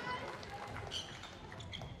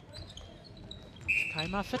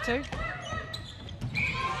 Kaima Fitu.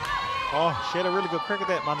 Oh, she had a really good crack at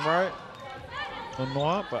that, Munro.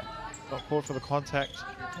 Noa, but not called for the contact.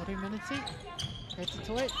 Toru Miniti. Head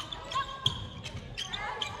to it.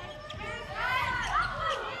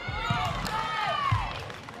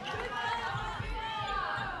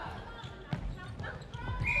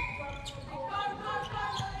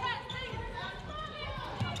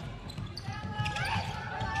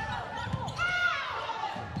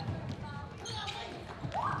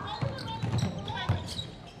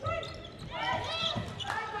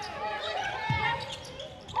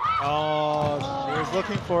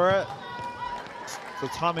 Looking for it. The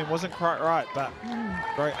timing wasn't quite right, but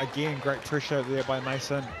great pressure there by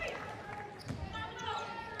Mason.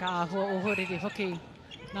 Ka hoa ohorere hoki.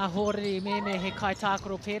 Nā horere me he kai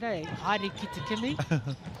tākoro pera e haere ki te kimi.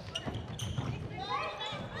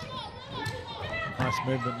 Nice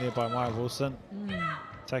movement there by Maya Wilson.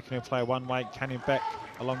 Taking her play one way, canning back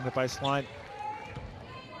along the baseline.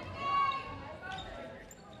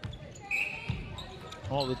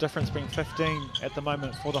 Well, the difference being 15 at the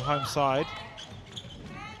moment for the home side.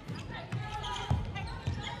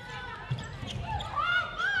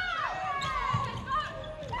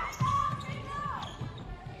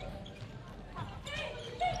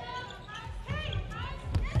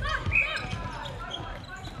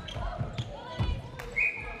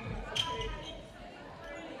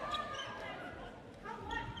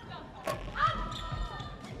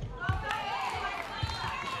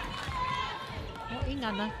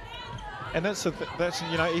 And that's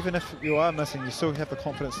even if you are missing, you still have the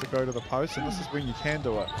confidence to go to the post, and this is when you can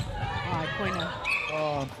do it.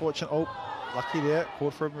 Oh, unfortunate. Oh, lucky there.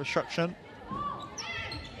 Called for a restriction.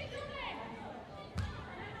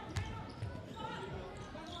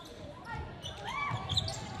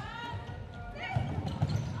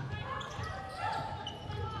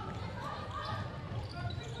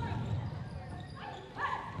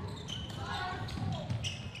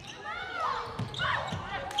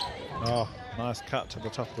 Oh, nice cut to the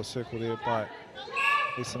top of the circle there by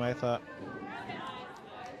Lisa Mather.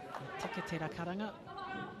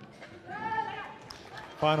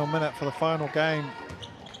 Final minute for the final game.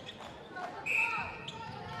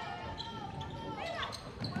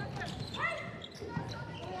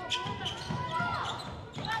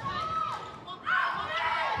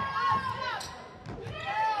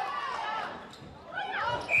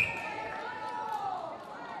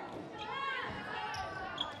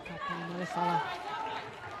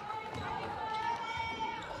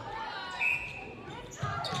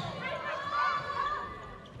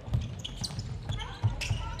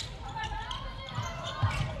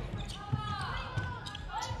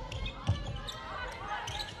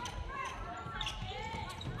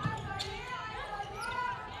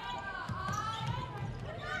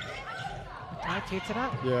 tētara.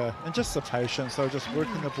 Yeah, and just the patience. So just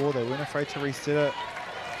working the ball. They weren't afraid to reset it.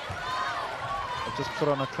 They just put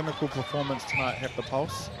on a clinical performance tonight, have the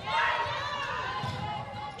pulse.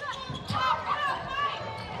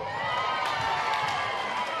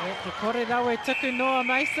 Te kore rawe tuku noa,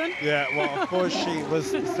 Mason. Yeah, well, of course she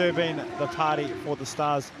was serving the party for the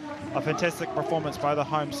Stars. A fantastic performance by the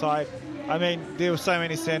home side. I mean, there were so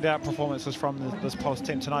many standout performances from this Pulse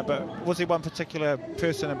team tonight, but was there one particular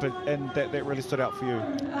person in that really stood out for you?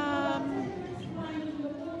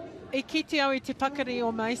 E kite au I te pakari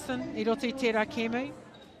o Mason, I roto I tērā kēmu.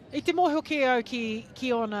 I te mōhoki au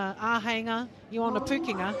ki ona āheinga, I ona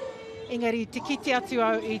pukinga. Engari, te kite atu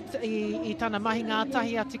au I tana mahi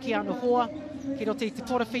ngātahi atu ki ana hoa, ki roto I te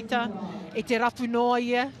porowhita, I te rapu noa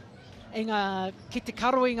ia, ki te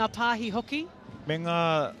karo I ngā pāhi hoki. Me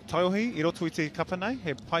ngā tauhi, I roto I te kapa nei,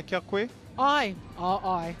 he pai kia koe? Ai,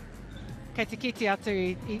 ai. Kei te kite atu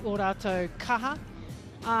I o rātou kaha.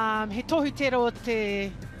 He tohu tera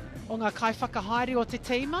o ngā kaiwhakahaere o te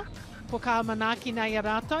tīma, ko ka manaki nei a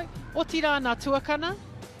rātou. O tira ngā tuakana,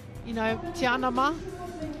 te ana ma,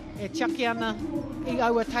 e tiaki ana I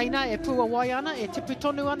aua teina, e pua wai ana, e tipu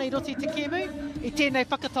tonu ana I roto I te kēmu, I tēnei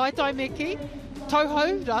whakataitai me ki,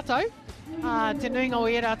 tauhou rātou, te nuinga o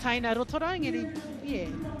era teina rotora, engari,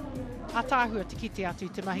 atāhua te kite atu I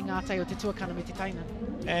te mahi ngātai o te tuakana me te teina.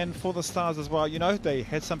 And for the Stars as well, they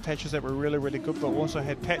had some patches that were really, really good, but also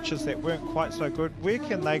had patches that weren't quite so good. Where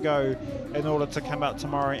can they go in order to come out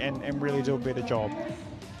tomorrow and really do a better job?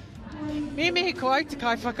 Me mehe ko au te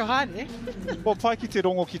kai whakahaere. Well, pai ki te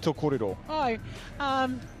rongo ki tō kōrero. Ai,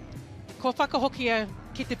 ko whakahokia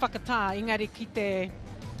ki te whakatā, engari ki te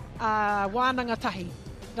wānanga tahi,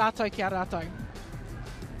 rātou ki a rātou.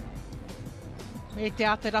 Me te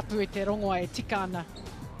ate rapu te rongoa e tika ana.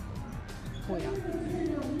 Koia.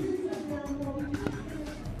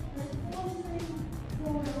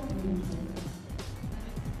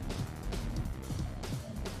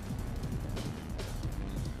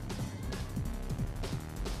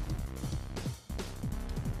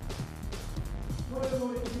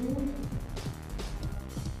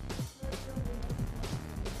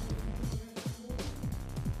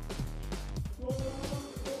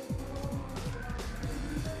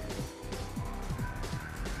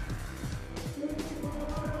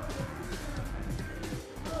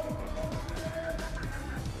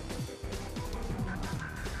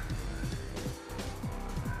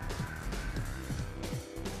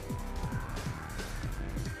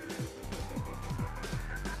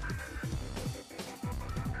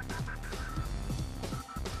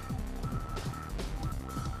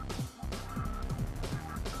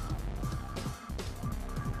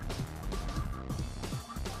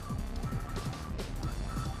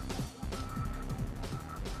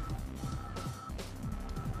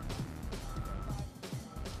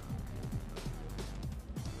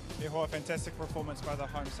 A fantastic performance by the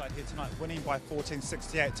home side here tonight, winning by 14,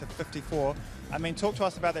 68 to 54. I mean, talk to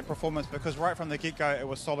us about that performance, because right from the get-go, it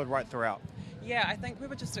was solid right throughout. Yeah, I think we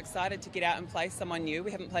were just excited to get out and play someone new. We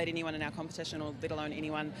haven't played anyone in our competition, or let alone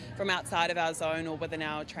anyone from outside of our zone or within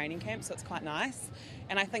our training camp, so it's quite nice.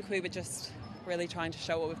 And I think we were just really trying to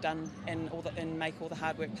show what we've done and make all the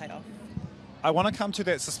hard work pay off. I want to come to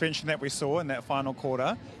that suspension that we saw in that final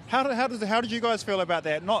quarter. How did you guys feel about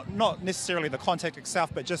that? Not necessarily the contact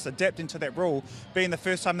itself, but just adapting to that rule, being the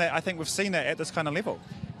first time that I think we've seen that at this kind of level.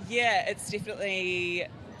 Yeah, it's definitely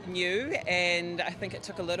new, and I think it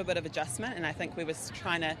took a little bit of adjustment, and I think we were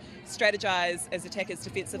trying to strategise as attackers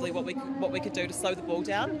defensively what we could do to slow the ball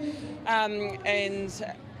down.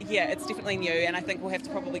 Yeah, it's definitely new, and I think we'll have to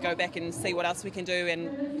probably go back and see what else we can do,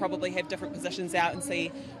 and probably have different positions out and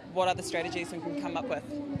see what other strategies we can come up with.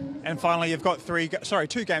 And finally, you've got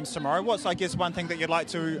 2 games tomorrow. What's, I guess, one thing that you'd like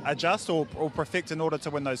to adjust or perfect in order to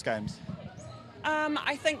win those games?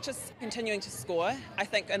 I think just continuing to score. I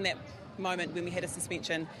think in that moment when we had a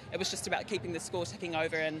suspension, it was just about keeping the score ticking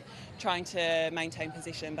over and trying to maintain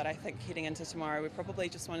possession. But I think heading into tomorrow, we probably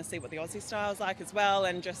just want to see what the Aussie style is like as well,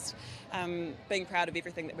 and just being proud of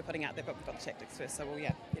everything that we're putting out there. But we've got the tactics first, so we'll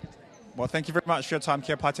get into that. Well, thank you very much for your time.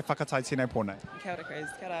 Kia pai te whakatai tēnei pōnei. Kia ora, Chris.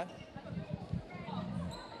 Kia ora.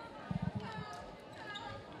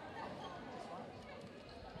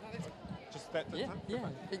 Just that. Yeah.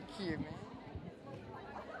 Thank you, man.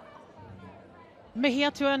 Mihi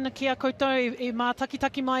atu ana ki a koutou I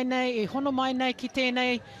mātakitaki mai nei, I hono mai nei ki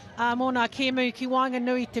tēnei mō ngā kēmu ki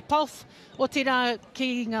Wainganui te Pulse, o tira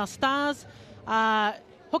ki ngā Stars.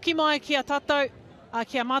 Hoki mai ki a tātou,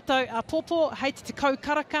 ki a mātou a pōpō, hei te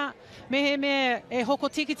kaukaraka, mehe mea e hoko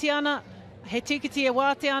tikiti ana, he tikiti e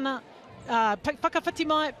wāte ana, whakawhiti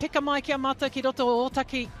mai, peka mai ki a mātou ki roto o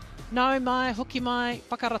Otaki, Nau mai, hoki mai,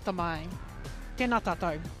 pakarata mai. Tēnā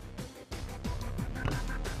tātou.